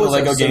Star most Wars of the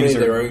Lego games are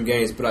their own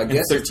games, but I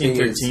guess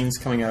 1313's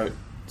coming out.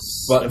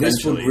 But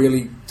this would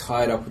really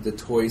tie it up with the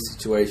toy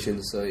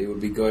situation, so it would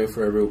be going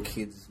for a real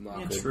kids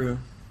market. Yeah, true.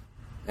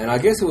 And I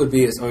guess it would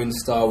be its own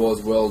Star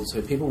Wars world,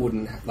 so people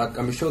wouldn't... Like,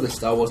 I'm sure the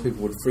Star Wars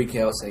people would freak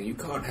out saying, you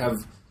can't have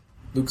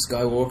Luke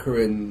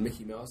Skywalker and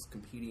Mickey Mouse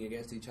competing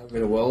against each other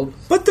in a world.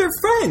 But they're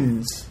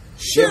friends.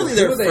 Surely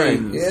they're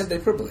friends. Yeah, they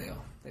probably are.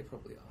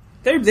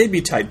 They'd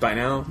be tight by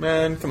now,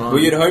 man. Come on.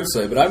 Well, you'd hope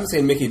so, but I haven't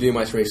seen Mickey do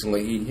much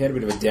recently. He had a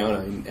bit of a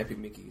downer in Epic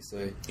Mickey,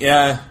 so...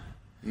 Yeah.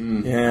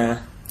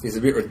 Yeah. He's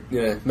a bit...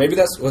 Yeah. Maybe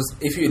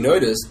if you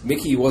noticed,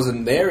 Mickey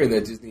wasn't there in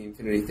the Disney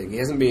Infinity thing. He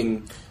hasn't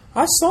been...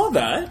 I saw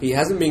that. He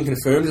hasn't been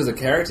confirmed as a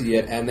character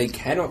yet, and they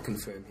cannot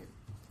confirm him.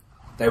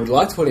 They would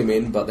like to put him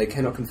in, but they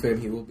cannot confirm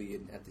he will be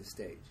in at this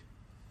stage.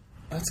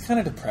 That's kind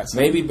of depressing.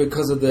 Maybe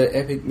because of the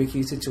Epic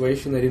Mickey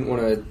situation, they didn't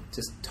want to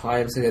just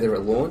tie him together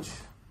at launch.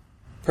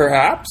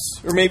 Perhaps,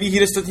 or maybe he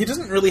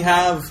doesn't really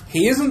have.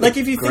 He isn't like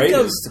if you think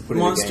of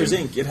Monsters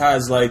Inc., it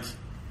has like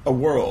a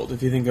world.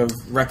 If you think of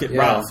Wreck-It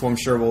Ralph, who I'm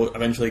sure we'll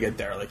eventually get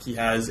there, like he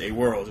has a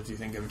world. If you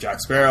think of Jack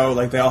Sparrow,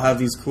 like they all have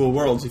these cool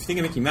worlds. If you think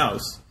of Mickey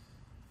Mouse,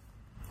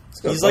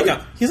 he's like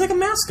a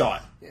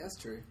mascot. Yeah, that's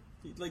true.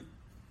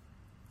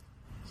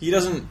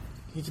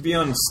 He could be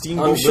on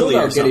Steamboat I'm sure Willie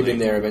they'll or something. Get him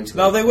in there eventually.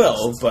 No, they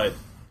will, but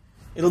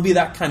it'll be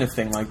that kind of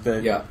thing, like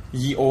the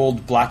ye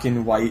old black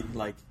and white,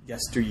 like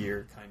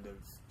yesteryear kind of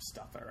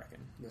stuff. I reckon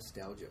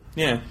nostalgia.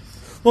 Yeah.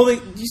 Well,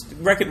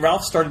 Wreck-It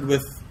Ralph started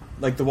with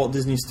like the Walt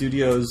Disney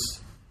Studios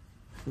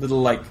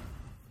little like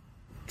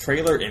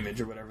trailer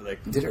image or whatever they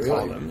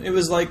call them. It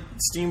was like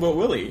Steamboat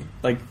Willie,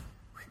 like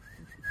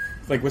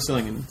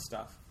whistling and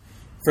stuff.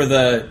 For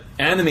the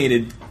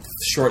animated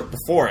short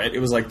before it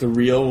was like the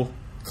real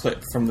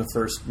clip from the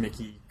first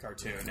Mickey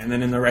cartoon, and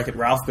then in the Wreck-It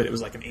Ralph bit, it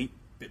was like an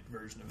 8-bit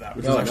version of that,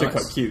 which is actually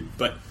quite cute.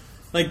 But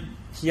like,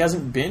 he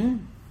hasn't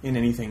been in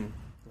anything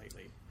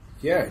lately.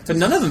 Yeah, but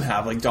none of them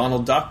have. Like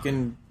Donald Duck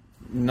and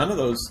none of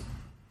those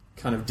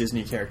kind of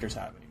Disney characters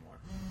have anymore.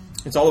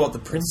 It's all about the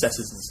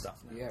princesses and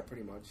stuff now. Yeah,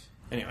 pretty much.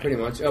 Anyway, pretty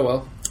much. Oh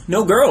well.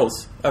 No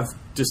girls. I've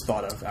just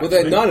thought of. Actually. Well,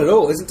 they're none at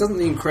all. Doesn't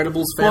the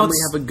Incredibles family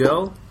have a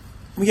girl?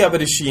 Yeah,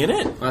 but is she in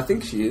it? I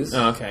think she is.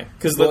 Oh, okay.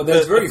 Because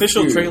the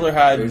official trailer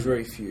had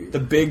very few. The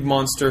big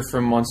monster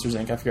from Monsters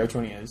Inc. I forget which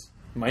one he is.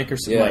 Mike or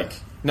Mike?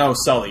 No,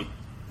 Sully.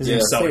 His name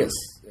is Sully.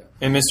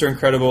 And Mr.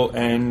 Incredible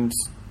and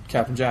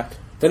Captain Jack.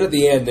 Then at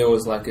the end, there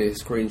was like a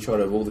screenshot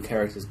of all the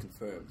characters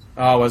confirmed.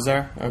 Oh, was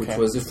there? Okay. Which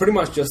was pretty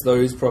much just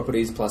those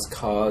properties plus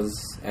Cars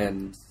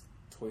and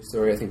Toy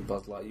Story. I think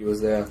Buzz Lightyear was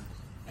there.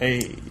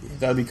 Hey,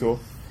 that'd be cool.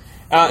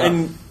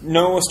 And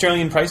no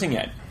Australian pricing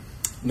yet.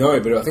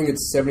 No, but I think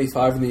it's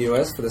 $75 in the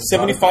US for the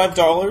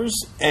 $75,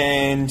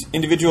 and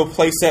individual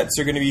play sets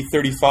are going to be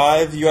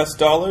 $35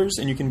 US,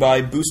 and you can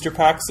buy booster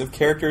packs of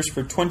characters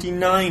for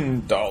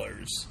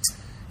 $29.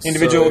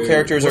 Individual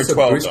characters are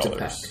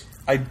 $12.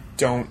 I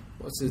don't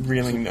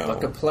really know.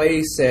 Like a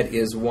play set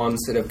is one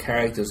set of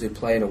characters who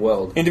play in a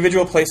world.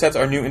 Individual play sets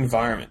are new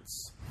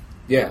environments.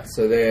 Yeah,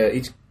 so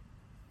each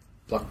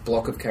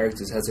block of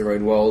characters has their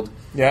own world.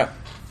 Yeah.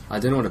 I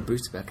don't know what a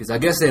booster pack is. I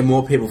guess there are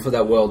more people for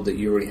that world that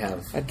you already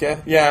have. I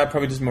guess, yeah,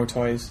 probably just more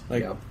toys.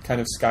 Like,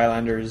 kind of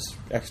Skylanders,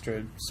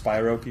 extra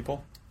Spyro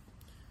people.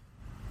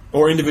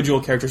 Or individual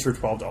characters for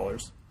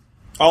 $12.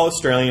 All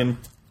Australian.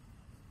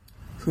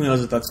 Who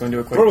knows if that's going to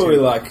equate probably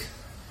to...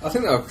 I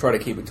think they'll try to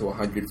keep it to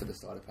 $100 for the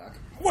starter pack.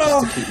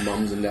 Well... Just to keep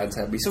mums and dads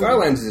happy.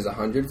 Skylanders is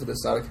 $100 for the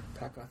starter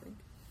pack, I think.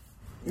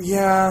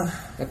 Yeah.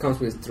 That comes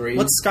with 3.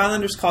 What's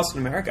Skylanders cost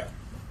in America?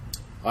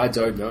 I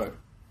don't know.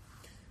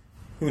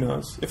 Who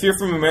knows? If you're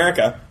from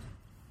America,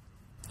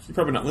 you're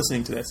probably not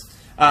listening to this.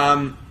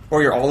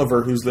 Or you're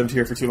Oliver, who's lived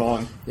here for too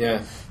long.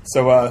 Yeah.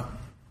 So,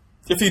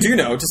 if you do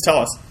know, just tell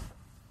us.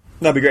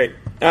 That'd be great.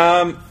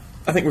 I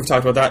think we've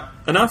talked about that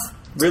enough.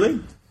 Really?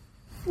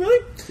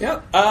 Really?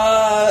 Yeah.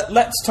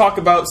 Let's talk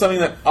about something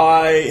that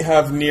I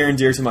have near and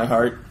dear to my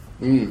heart.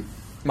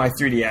 My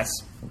 3DS.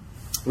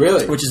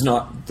 Really? Which is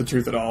not the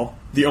truth at all.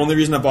 The only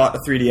reason I bought a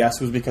 3DS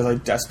was because I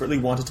desperately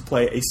wanted to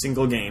play a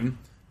single game.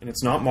 And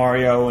it's not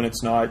Mario, and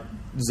it's not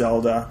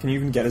Zelda. Can you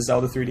even get a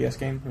Zelda 3DS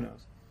game? Who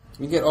knows? You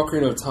can get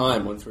Ocarina of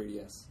Time on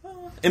 3DS.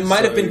 It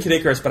might have been Kid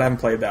Icarus, but I haven't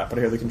played that. But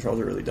I hear the controls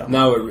are really dumb.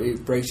 No,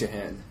 it breaks your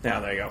hand. Yeah,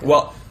 there you go. Yeah.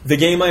 Well, the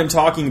game I am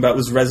talking about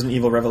was Resident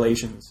Evil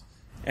Revelations.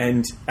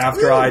 And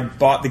after I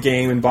bought the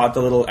game and bought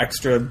the little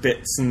extra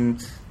bits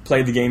and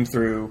played the game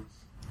through,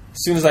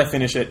 as soon as I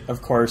finish it,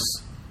 of course,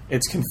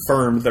 it's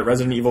confirmed that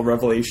Resident Evil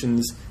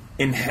Revelations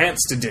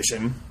Enhanced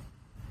Edition,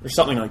 or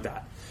something like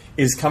that,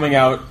 is coming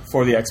out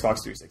for the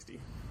Xbox 360,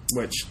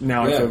 which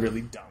now I feel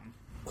really dumb.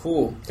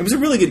 Cool. It was a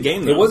really good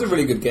game, though. It was a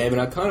really good game,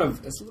 and it's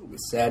a little bit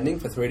saddening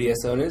for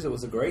 3DS owners. It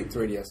was a great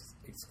 3DS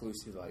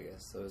exclusive, I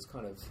guess. So it's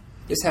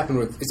this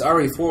happened it's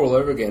RE4 all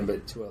over again,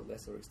 but to a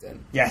lesser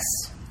extent. Yes.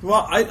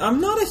 Well, I'm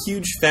not a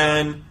huge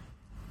fan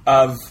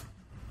of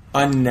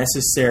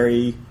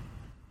unnecessary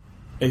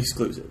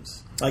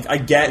exclusives. Like, I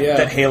get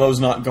that Halo's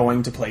not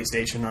going to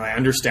PlayStation, and I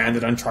understand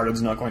that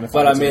Uncharted's not going to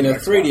But, I mean, a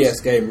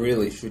 3DS game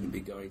really shouldn't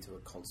be going to a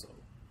console.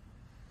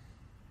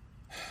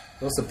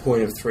 What's the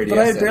point of 3DS? But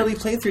I barely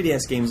play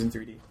 3DS games in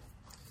 3D.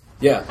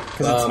 Yeah.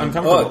 Because it's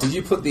uncomfortable. Oh, did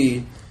you put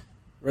the...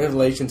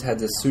 Revelations had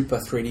the Super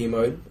 3D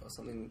mode or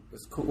something?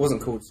 It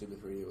wasn't called Super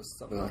 3D, it was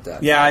something like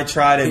that. Yeah, I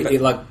tried it.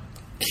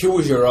 It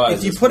kills your eyes.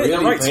 If you put it in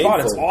the right spot,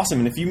 it's awesome.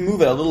 And if you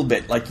move it a little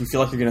bit, like you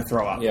feel like you're going to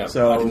throw up. Yeah,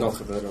 so I did not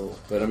at all.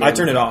 But I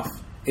turn it off.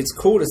 It's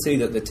cool to see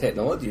that the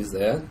technology is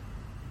there.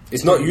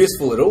 It's not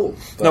useful at all.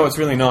 No, it's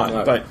really not.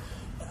 No. But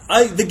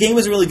the game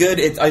is really good.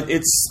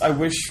 I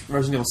wish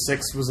Resident Evil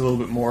 6 was a little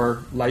bit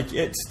more like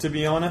it, to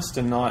be honest,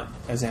 and not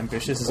as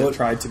ambitious as it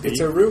tried to be. It's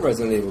a real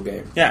Resident Evil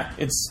game. Yeah,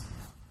 it's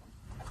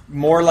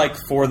more like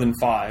 4 than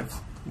 5,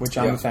 which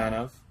I'm a fan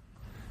of.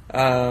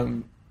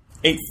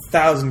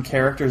 8,000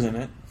 characters in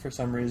it for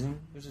some reason.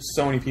 There's just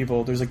so many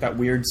people. There's like that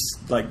weird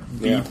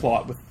B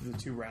plot with the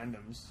 2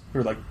 randoms who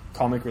are like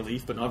comic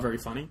relief, but not very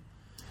funny.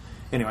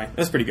 Anyway,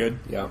 that's pretty good.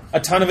 Yeah. A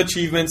ton of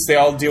achievements. They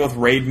all deal with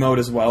raid mode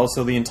as well,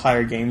 so the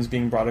entire game's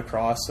being brought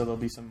across, so there'll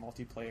be some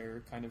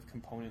multiplayer kind of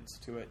components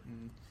to it,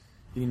 and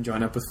you can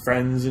join up with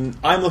friends, and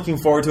I'm looking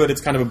forward to it.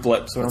 It's kind of a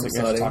blip, so I don't think we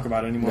have to talk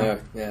about it anymore. No,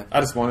 yeah.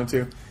 I just wanted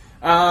to.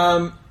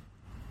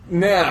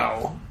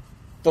 Now,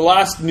 the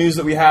last news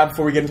that we have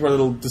before we get into our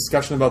little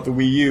discussion about the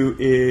Wii U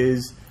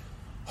is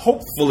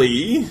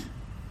hopefully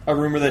a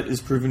rumor that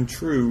is proven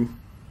true.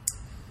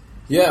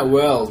 Yeah,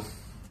 well,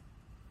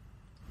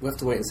 we'll have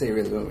to wait and see,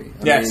 really, won't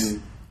we? I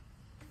mean,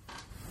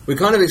 we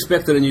kind of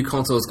expected a new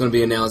console is going to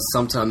be announced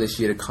sometime this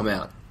year to come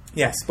out.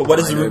 Yes, but what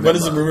is the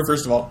rumor,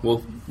 first of all?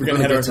 Well, we're going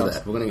to get to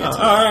that. We're going to get to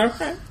that.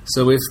 Okay.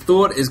 So we've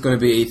thought it's going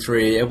to be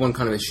E3. Everyone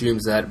kind of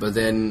assumes that, but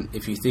then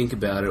if you think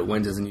about it,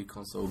 when does a new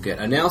console get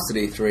announced at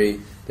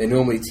E3? They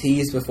normally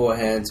tease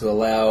beforehand to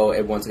allow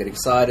everyone to get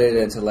excited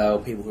and to allow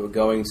people who are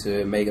going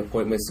to make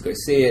appointments to go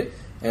see it.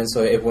 And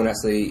so everyone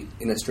actually,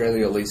 in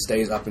Australia at least,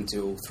 stays up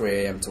until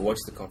 3 a.m. to watch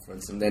the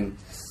conference and then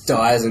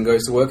dies and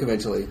goes to work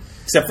eventually.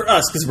 Except for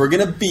us, because we're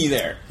going to be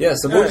there. Yeah,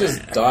 so we'll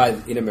just die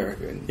in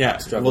America and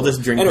struggle. We'll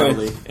just drink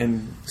heavily.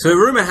 And so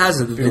rumour has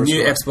it, the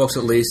new Xbox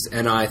at least,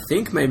 and I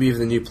think maybe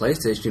even the new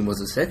PlayStation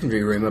was a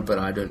secondary rumour, but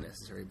I don't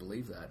necessarily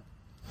believe that.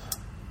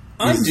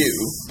 I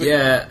do.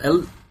 Yeah.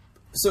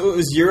 So it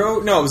was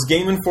it was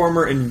Game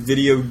Informer and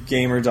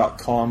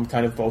VideoGamer.com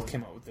kind of both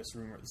came out with this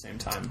rumour at the same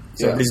time.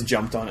 So everybody's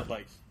jumped on it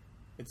like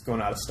it's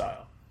going out of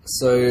style.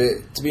 So,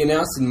 to be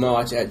announced in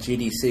March at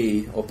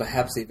GDC, or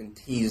perhaps even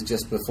teased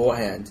just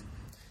beforehand.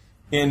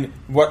 This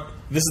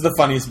is the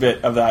funniest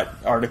bit of that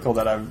article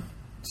that I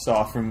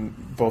saw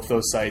from both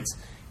those sites.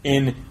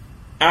 In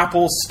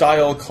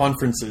Apple-style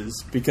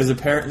conferences, because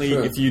apparently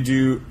if you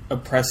do a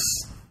press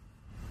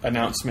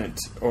announcement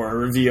or a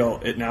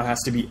reveal, it now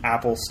has to be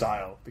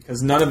Apple-style,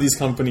 because none of these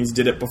companies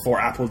did it before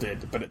Apple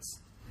did, but it's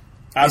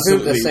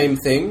absolutely... Isn't it the same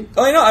thing?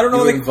 Oh, I know. I don't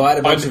know. You invite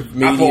a bunch of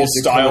media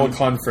Apple-style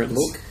conference.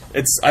 Look.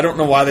 I don't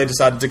know why they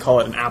decided to call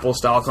it an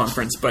Apple-style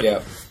conference, but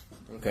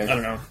okay. I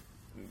don't know.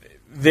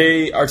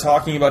 They are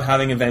talking about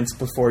having events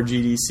before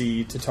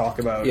GDC to talk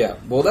about the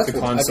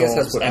consoles, I guess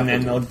that's what and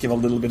then they'll give a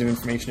little bit of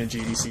information at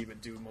GDC,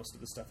 but do most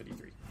of the stuff at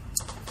E3.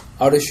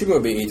 I would assume it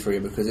would be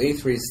E3, because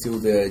E3 is still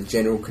the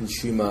general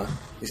consumer.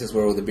 This is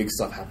where all the big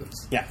stuff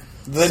happens. Yeah.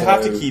 They'd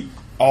have to keep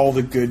all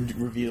the good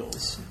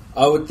reveals.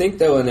 I would think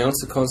they'll announce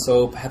the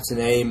console, perhaps a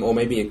name, or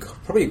maybe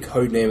probably a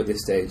code name at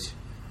this stage.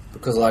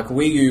 Because,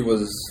 Wii U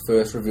was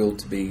first revealed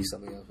to be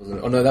something else, wasn't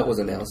it? Oh, no, that was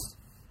announced.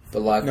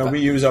 But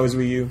Wii U was always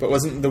Wii U. But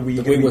wasn't the Wii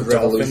was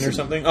Dolphin Revolution or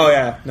something? Oh,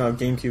 yeah. No,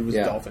 GameCube was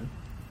Dolphin.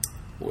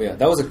 Well, yeah,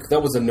 that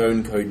was a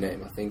known code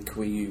name. I think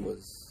Wii U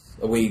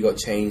got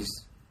changed.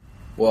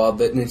 Well,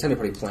 but Nintendo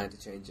probably planned to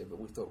change it, but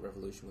we thought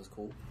Revolution was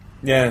cool.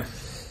 Yeah.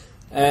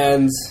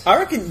 And... I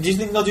reckon... Do you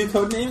think they'll do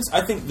code names?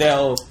 I think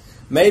they'll...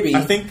 Maybe.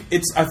 I think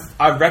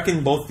I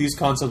reckon both these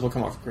consoles will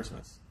come out for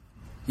Christmas.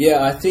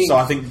 Yeah, I think... So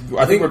I think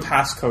we're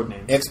past code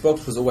names.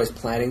 Xbox was always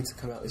planning to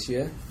come out this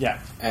year. Yeah.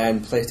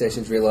 And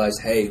PlayStation's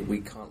realised, hey, we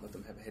can't let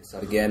them have a head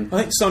start again.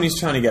 I think Sony's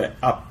trying to get it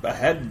up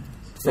ahead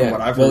from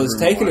what I've heard. Well, it's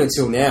taken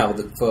until now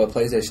for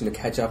PlayStation to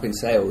catch up in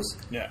sales.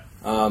 Yeah.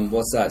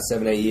 What's that,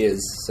 7-8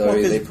 years? So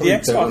they the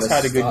Xbox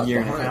had a good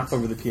year and a half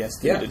over the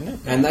PS3, didn't it?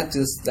 And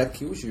that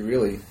kills you,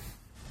 really.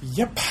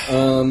 Yep.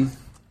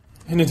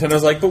 And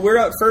Nintendo's like, but we're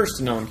out first,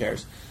 and no one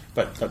cares.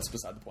 But that's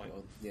beside the point.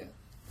 Well, yeah.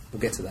 We'll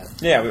get to that.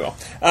 Yeah, we will.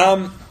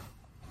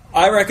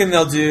 I reckon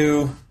they'll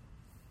do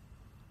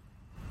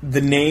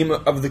the name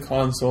of the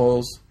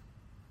consoles.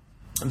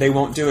 They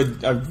won't do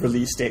a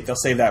release date. They'll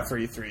save that for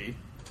E3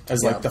 as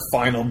the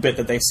final bit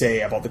that they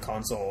say about the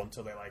console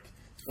until they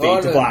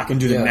fade to black and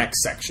do the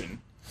next section.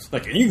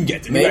 And you can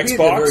get the new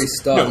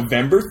Xbox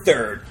November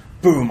 3rd.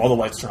 Boom, all the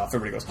lights turn off.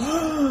 Everybody goes,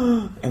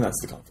 and that's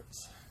the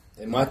conference.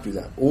 They might do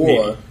that.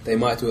 Or they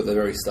might do it at the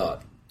very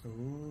start.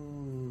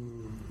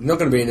 Ooh. Not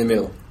going to be in the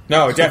middle.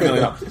 No, definitely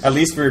not. At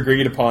least we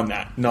agreed upon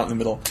that. Not in the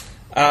middle.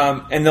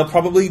 And they'll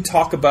probably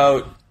talk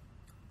about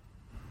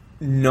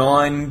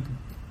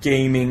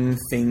non-gaming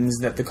things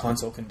that the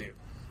console can do.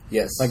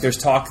 Yes. There's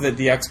talk that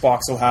the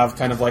Xbox will have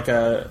kind of a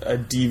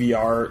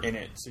DVR in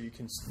it, so you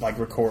can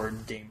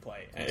record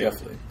gameplay.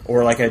 Definitely.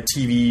 Or a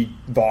TV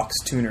box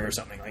tuner or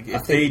something.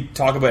 If they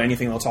talk about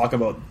anything, they'll talk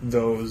about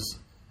those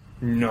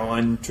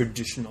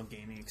non-traditional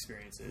gaming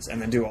experiences,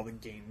 and then do all the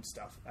game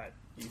stuff at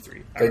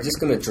E3. They're just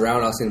going to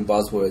drown us in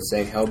buzzwords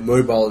saying how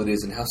mobile it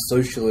is and how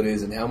social it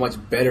is and how much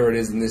better it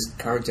is in this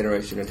current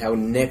generation and how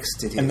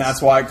next it is. And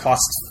that's why it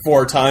costs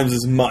 4 times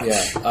as much.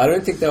 Yeah, I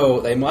don't think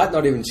they might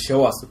not even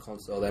show us the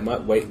console. They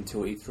might wait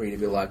until E3 to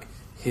be like,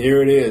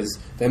 here it is.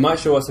 They might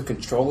show us a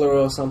controller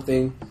or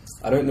something.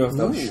 I don't know if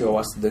they'll show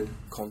us the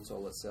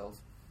console itself.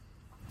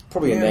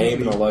 Probably a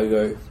name and a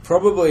logo.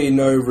 Probably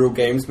no real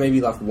games.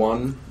 Maybe like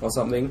one or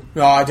something.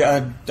 No, I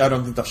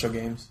don't think they'll show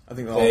games. I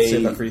think they'll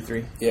save that for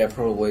E3. Yeah,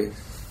 probably.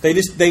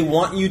 They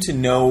want you to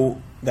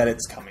know that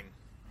it's coming.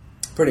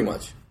 Pretty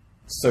much.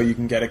 So you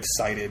can get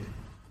excited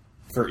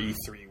for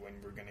E3 when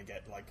we're going to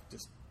get like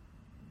just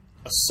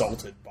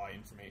assaulted by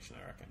information,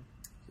 I reckon.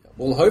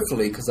 Well,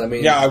 hopefully, because I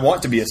mean... Yeah, I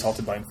want to be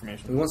assaulted by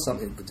information. We want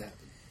something good to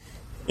happen.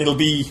 It'll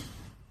be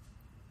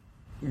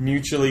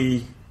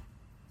mutually...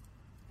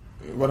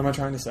 What am I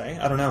trying to say?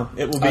 I don't know.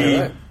 It will be... I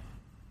don't know.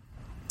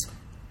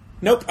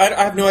 Nope,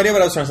 I have no idea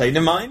what I was trying to say.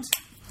 Never mind.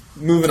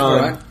 Moving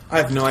on. Right. I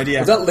have no idea.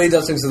 Well, that leads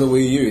us into the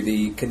Wii U,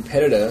 the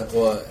competitor,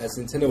 or as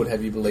Nintendo would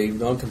have you believe,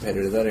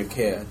 non-competitor. They don't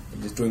care.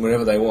 They're just doing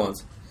whatever they want.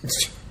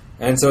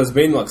 And so it's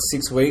been like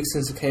 6 weeks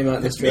since it came out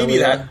in Australia. Maybe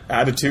that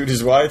attitude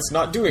is why it's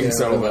not doing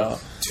so well.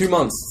 2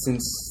 months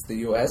since the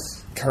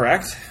US.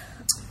 Correct.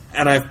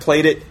 And I've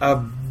played it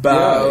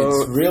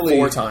about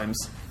 4 times.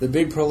 The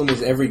big problem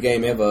is every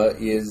game ever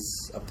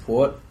is a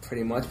port,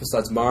 pretty much,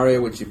 besides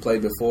Mario, which you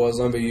played before,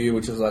 ZombiU,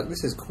 which was like,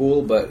 this is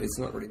cool, but it's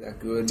not really that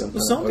good.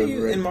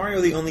 ZombiU and Mario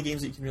are the only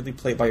games that you can really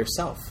play by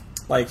yourself.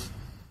 Like,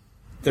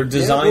 they're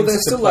designed to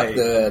still play.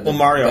 Like the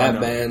Mario,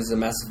 Batmans, the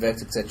Mass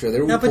Effect, etc.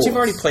 They're all but ports. You've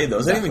already played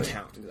those. Exactly. They don't even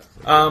count.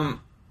 Exactly.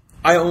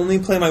 I only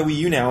play my Wii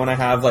U now, and I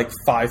have like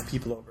 5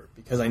 people over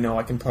because I know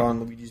I can put on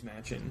Luigi's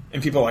Mansion,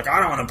 and people are like, I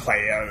don't want to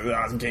play.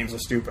 Games are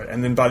stupid.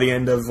 And then by the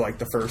end of like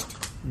the first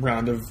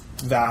round of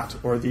that,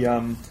 or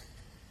the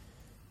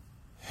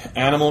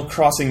Animal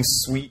Crossing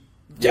Suite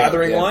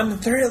Gathering one,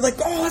 they're like,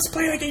 oh, let's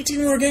play like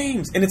 18 more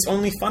games, and it's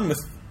only fun with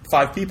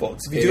 5 people.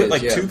 Because if you do it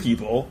like 2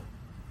 people,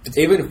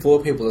 even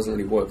 4 people doesn't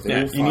really work.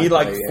 You need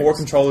like 4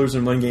 controllers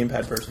and 1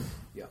 gamepad person.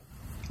 Yeah,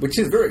 which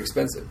is very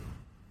expensive.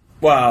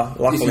 Well,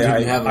 luckily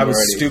I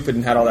was stupid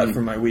and had all that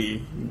from my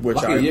Wii, which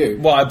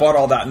I bought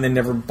all that and then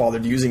never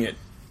bothered using it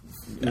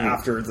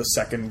after the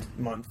second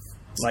month.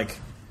 Like,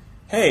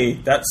 hey,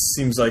 that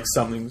seems like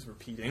something's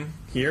repeating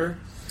here.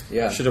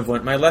 Yeah, should have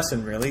learnt my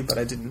lesson, really, but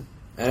I didn't.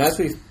 And as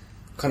we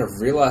kind of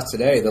realized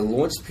today, the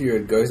launch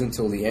period goes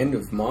until the end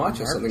of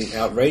March or something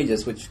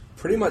outrageous, which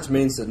pretty much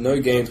means that no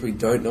games we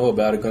don't know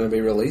about are going to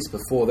be released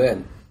before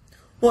then.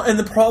 Well, and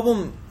the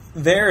problem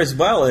there as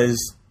well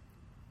is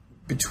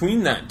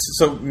between that.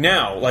 So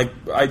now, like,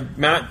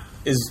 Matt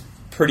is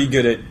pretty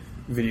good at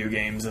video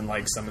games and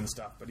likes some and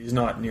stuff, but he's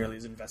not nearly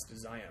as invested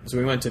as I am. So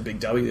we went to Big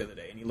W the other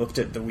day and he looked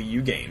at the Wii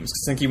U games.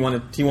 I think he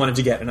wanted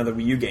to get another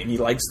Wii U game. He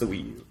likes the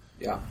Wii U.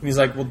 Yeah. And he's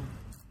like, well,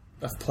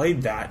 I've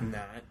played that and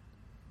that.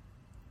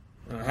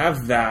 And I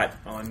have that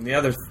on the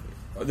other.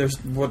 There's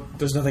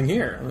nothing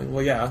here. I'm like,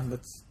 well, yeah,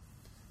 let's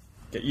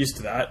get used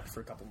to that for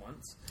a couple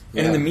months.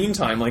 And in the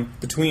meantime, like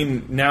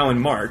between now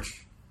and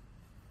March,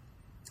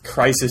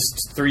 Crysis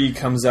 3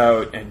 comes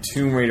out and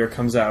Tomb Raider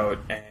comes out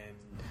and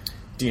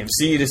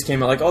DMC just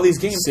came out. Like all these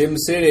games,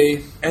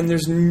 SimCity, and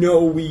there's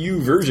no Wii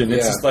U version.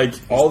 It's just like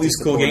all these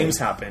cool games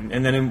happen,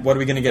 and then what are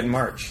we going to get in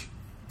March?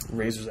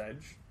 Razor's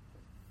Edge.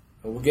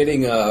 Well, we're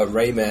getting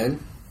Rayman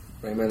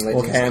Legends.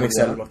 Okay, I'm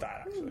excited about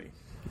that. Actually,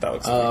 that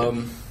looks really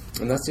good.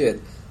 And that's it.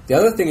 The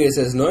other thing is,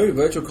 there's no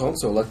virtual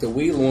console. Like the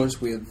Wii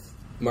launched with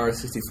Mario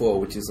 64,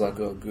 which is like,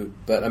 oh, good.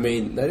 But I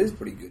mean, that is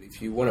pretty good.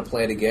 If you want to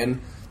play it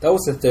again, that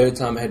was the 3rd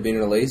time it had been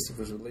released. It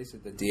was released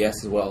with the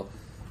DS as well.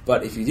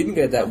 But if you didn't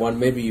get that one,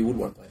 maybe you would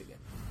want to play it again.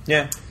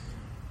 Yeah.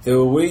 The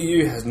Wii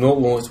U has not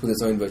launched with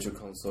its own virtual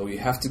console. You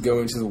have to go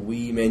into the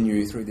Wii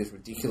menu through this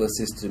ridiculous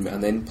system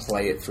and then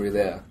play it through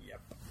there.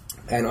 Yep.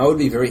 And I would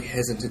be very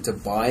hesitant to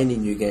buy any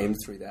new games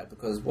through that,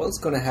 because what's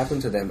going to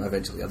happen to them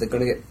eventually? Are they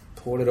going to get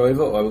ported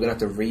over, or are we going to have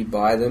to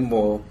re-buy them?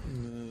 Or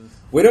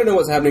we don't know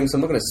what's happening, so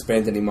I'm not going to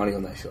spend any money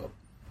on that shop.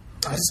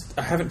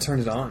 I haven't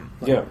turned it on.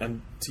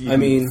 And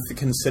to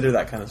consider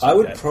that kind of stuff. I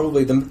would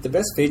probably... The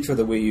best feature of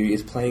the Wii U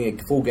is playing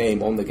a full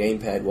game on the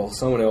gamepad while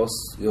someone else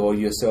or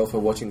yourself are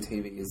watching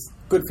TV. Is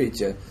a good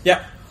feature.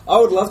 Yeah. I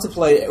would love to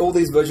play all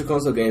these virtual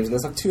console games, and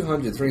there's like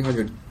 200,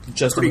 300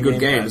 just pretty good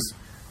games.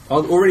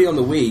 Already on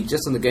the Wii,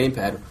 just on the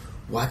gamepad.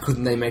 Why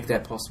couldn't they make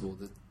that possible?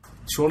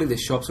 Surely the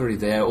shop's already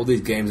there, all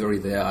these games are already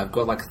there. I've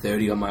got like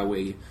 30 on my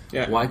Wii.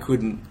 Yeah. Why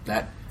couldn't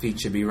that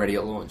feature be ready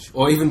at launch?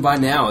 Or even by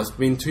now, it's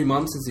been 2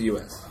 months since the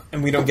US.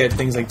 And we don't get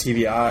things like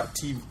TVR,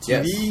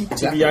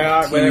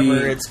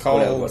 whatever it's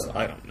called. Whatever.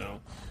 I don't know.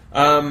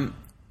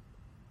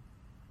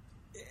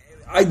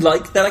 I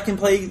like that I can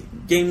play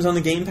games on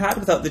the gamepad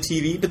without the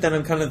TV, but then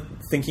I'm kind of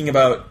thinking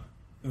about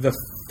the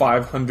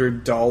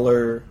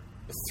 $500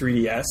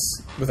 3DS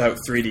without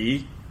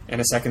 3D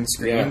and a second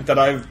screen that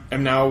I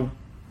am now,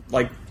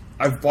 like,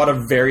 I've bought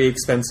a very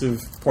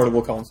expensive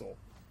portable console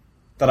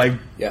that I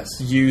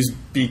use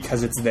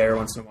because it's there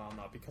once in a while,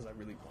 not because I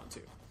really want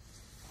to.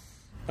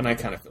 And I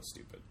kind of feel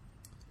stupid,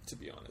 to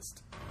be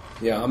honest.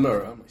 Yeah, I'm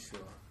not sure.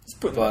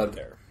 Just put it out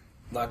there.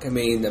 Like, I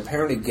mean,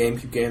 apparently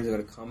GameCube games are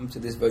going to come to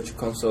this Virtual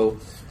Console.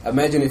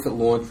 Imagine if it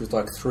launched with,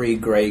 like, 3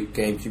 great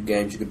GameCube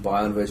games you could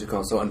buy on Virtual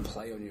Console and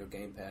play on your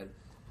gamepad.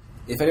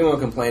 If anyone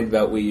complained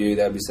about Wii U,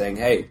 they would be saying,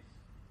 hey,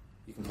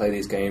 you can play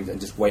these games and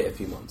just wait a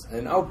few months.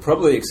 And I'll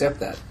probably accept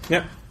that.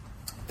 Yep.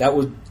 That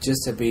would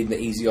just have been the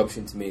easy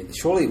option to me.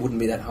 Surely it wouldn't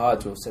be that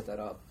hard to have set that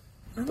up.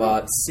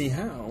 But see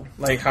how.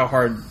 Like, how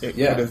hard it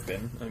would have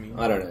been.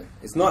 I don't know.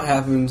 It's not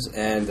happened,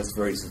 and that's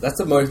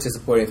the most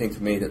disappointing thing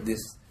for me, that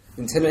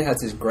Nintendo has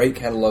this great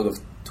catalogue of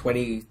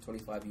 20,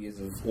 25 years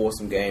of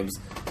awesome games.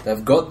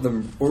 They've got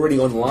them already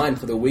online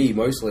for the Wii,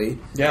 mostly.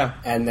 Yeah.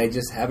 And they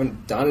just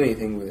haven't done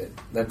anything with it.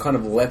 They've kind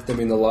of left them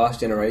in the last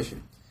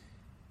generation.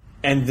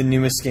 And the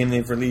newest game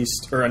they've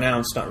released, or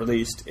announced, not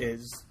released,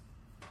 is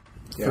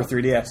for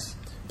 3DS.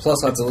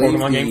 Plus, it's a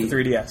Pokemon game for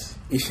 3DS.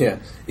 Yeah.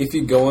 If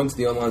you go onto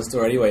the online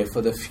store anyway,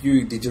 for the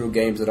few digital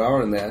games that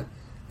are on there,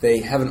 they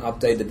haven't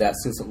updated that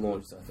since it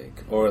launched, I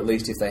think. Or at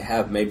least if they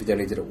have, maybe they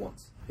only did it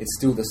once. It's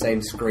still the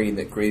same screen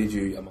that greeted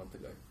you a month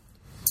ago.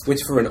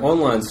 Which for an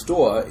online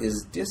store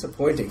is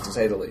disappointing, to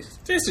say the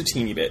least. Just a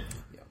teeny bit.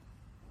 Yeah.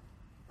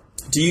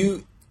 Do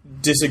you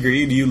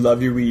disagree? Do you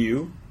love your Wii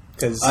U?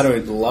 Because I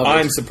don't love it.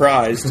 I'm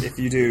surprised if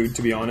you do,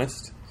 to be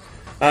honest.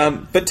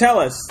 But tell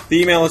us.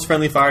 The email is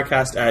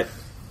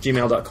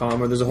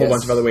friendlyfirecast@gmail.com, or there's a whole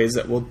bunch of other ways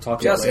that we'll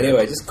talk about later.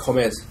 Anyway, just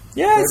comment.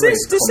 Yeah,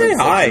 just say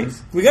hi.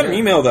 We got an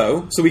email,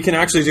 though, so we can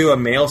actually do a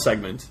mail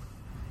segment.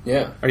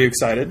 Yeah. Are you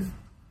excited?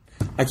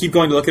 I keep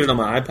going to look at it on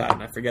my iPad,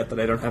 and I forget that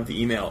I don't have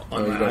the email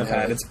on my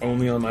iPad. It's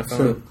only on my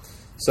phone.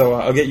 So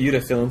I'll get you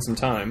to fill in some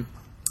time.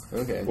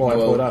 Okay. While I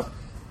pull it up.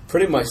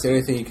 Pretty much the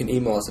only thing you can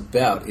email us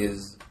about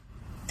is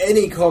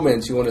any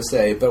comments you want to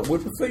say, but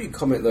we'd prefer you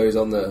comment those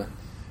on the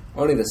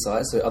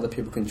site so other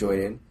people can join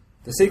in.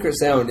 The secret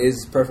sound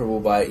is preferable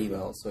by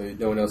email, so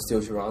no one else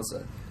steals your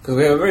answer. Because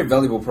we have a very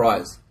valuable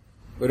prize.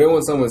 We don't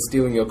want someone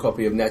stealing your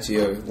copy of Nat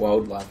Geo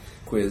Wildlife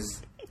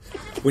Quiz,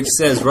 which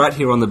says right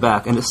here on the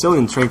back, and it's still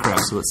in shrink wrap,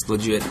 so it's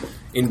legit,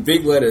 in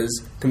big letters,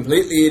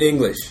 completely in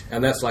English,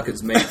 and that's like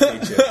its main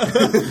feature.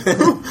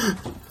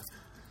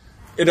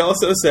 It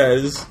also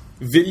says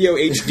Video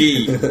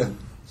HD.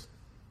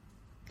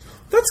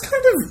 That's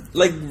kind of,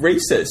 like,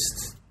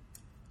 racist.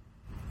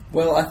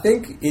 Well, I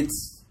think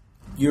it's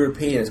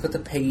European. It's got the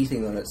Peggy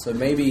thing on it, so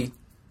maybe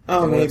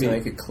to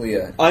make it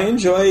clear. I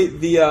enjoy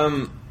the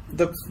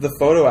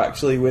photo,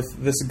 actually, with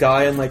this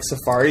guy in, like,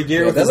 safari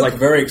gear with his, like,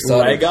 very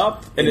leg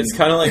up, and it's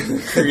kind of, like,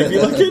 creepy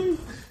looking.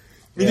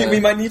 We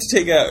might need to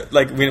take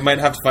we might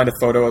have to find a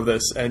photo of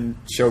this and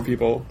show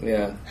people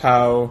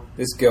how...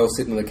 This girl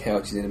sitting on the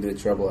couch is in a bit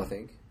of trouble, I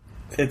think.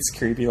 It's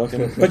creepy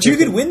looking. But you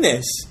could win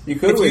this. You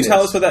could if you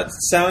tell us what that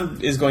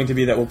sound is going to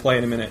be that we'll play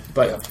in a minute.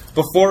 But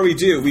before we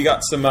do, we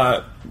got some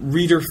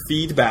reader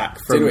feedback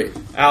from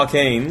Al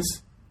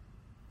Keynes.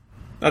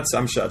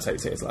 I'm sure that's how you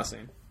say his last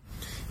name.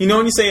 You know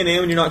when you say a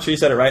name and you're not sure you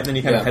said it right and then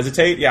you kind of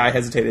hesitate? Yeah, I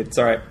hesitated. It's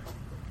all right.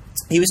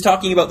 He was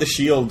talking about the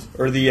Shield,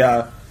 or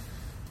the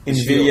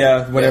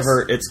NVIDIA,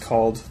 whatever it's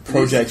called,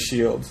 Project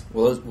Shield.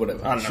 Well, whatever.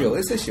 I don't know. Shield.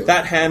 It's a Shield.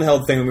 That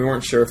handheld thing, we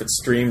weren't sure if it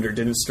streamed or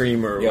didn't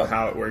stream or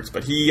how it works.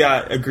 But he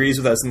agrees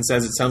with us and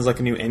says it sounds like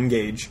a new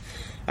N-Gage.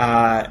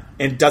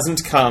 It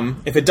doesn't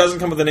come... If it doesn't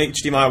come with an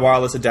HDMI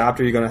wireless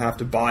adapter, you're going to have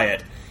to buy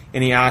it.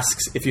 And he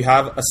asks, if you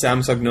have a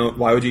Samsung Note,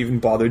 why would you even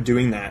bother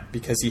doing that?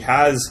 Because he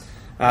has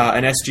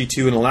an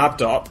SG2 and a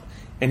laptop,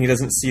 and he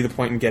doesn't see the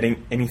point in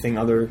getting anything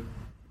other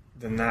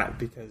than that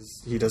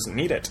because he doesn't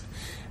need it.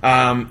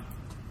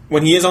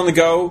 When he is on the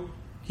go,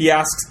 he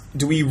asks,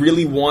 do we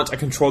really want a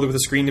controller with a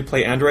screen to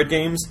play Android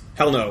games?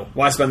 Hell no.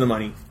 Why spend the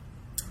money?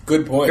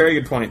 Good point. Very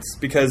good points,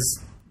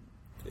 because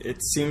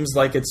it seems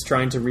like it's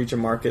trying to reach a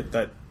market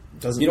that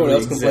doesn't really exist. You know what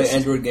else can play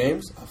Android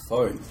games? A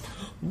phone.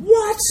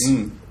 What?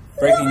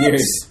 Breaking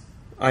news.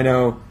 I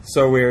know.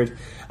 So weird.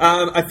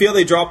 I feel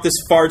they dropped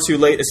this far too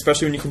late,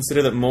 especially when you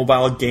consider that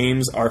mobile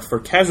games are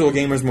for casual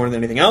gamers more than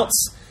anything else.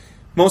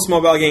 Most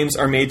mobile games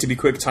are made to be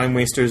quick time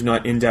wasters,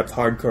 not in-depth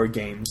hardcore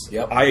games.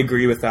 Yep. I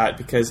agree with that,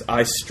 because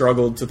I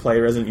struggled to play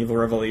Resident Evil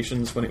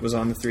Revelations when it was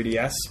on the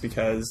 3DS,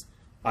 because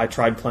I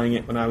tried playing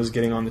it when I was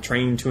getting on the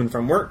train to and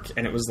from work,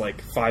 and it was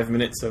like 5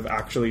 minutes of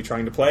actually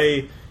trying to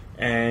play,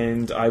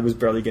 and I was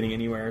barely getting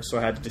anywhere, so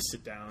I had to just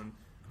sit down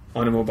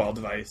on a mobile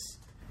device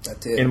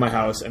in my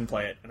house and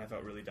play it, and I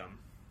felt really dumb.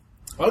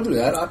 I'll do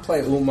that. I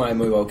play all my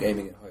mobile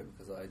gaming at home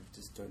because I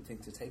just don't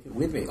think to take it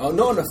with me. Oh,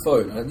 not on a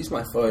phone. I use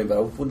my phone, but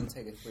I wouldn't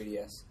take a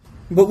 3DS.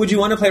 But would you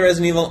want to play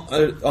Resident Evil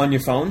on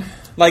your phone?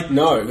 Like,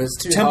 no,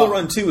 it's too Temple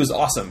hard. Run 2 is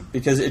awesome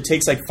because it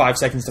takes like 5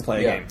 seconds to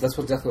play a game. That's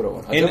exactly what I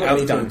want. I don't want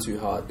anything too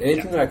hard.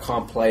 Anything that I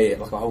can't play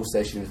like a whole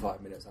session in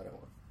 5 minutes, I don't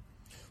want.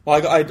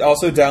 Well, I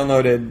also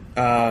downloaded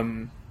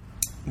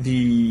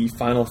the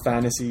Final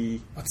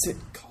Fantasy... What's it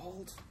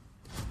called?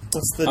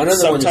 What's the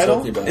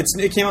subtitle?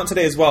 It came out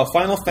today as well.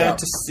 Final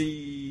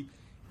Fantasy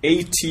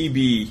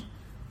ATB,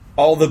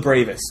 All the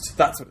Bravest.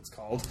 That's what it's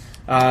called.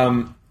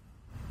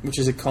 Which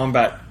is a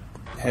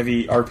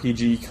combat-heavy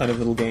RPG kind of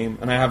little game.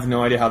 And I have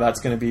no idea how that's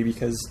going to be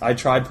because I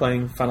tried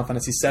playing Final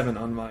Fantasy VII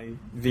on my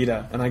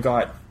Vita, and I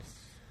got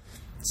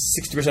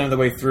 60% of the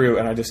way through,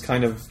 and I just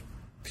kind of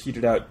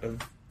petered out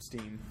of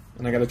Steam.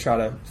 And I got to try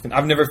to...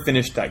 I've never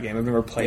finished that game. I've never played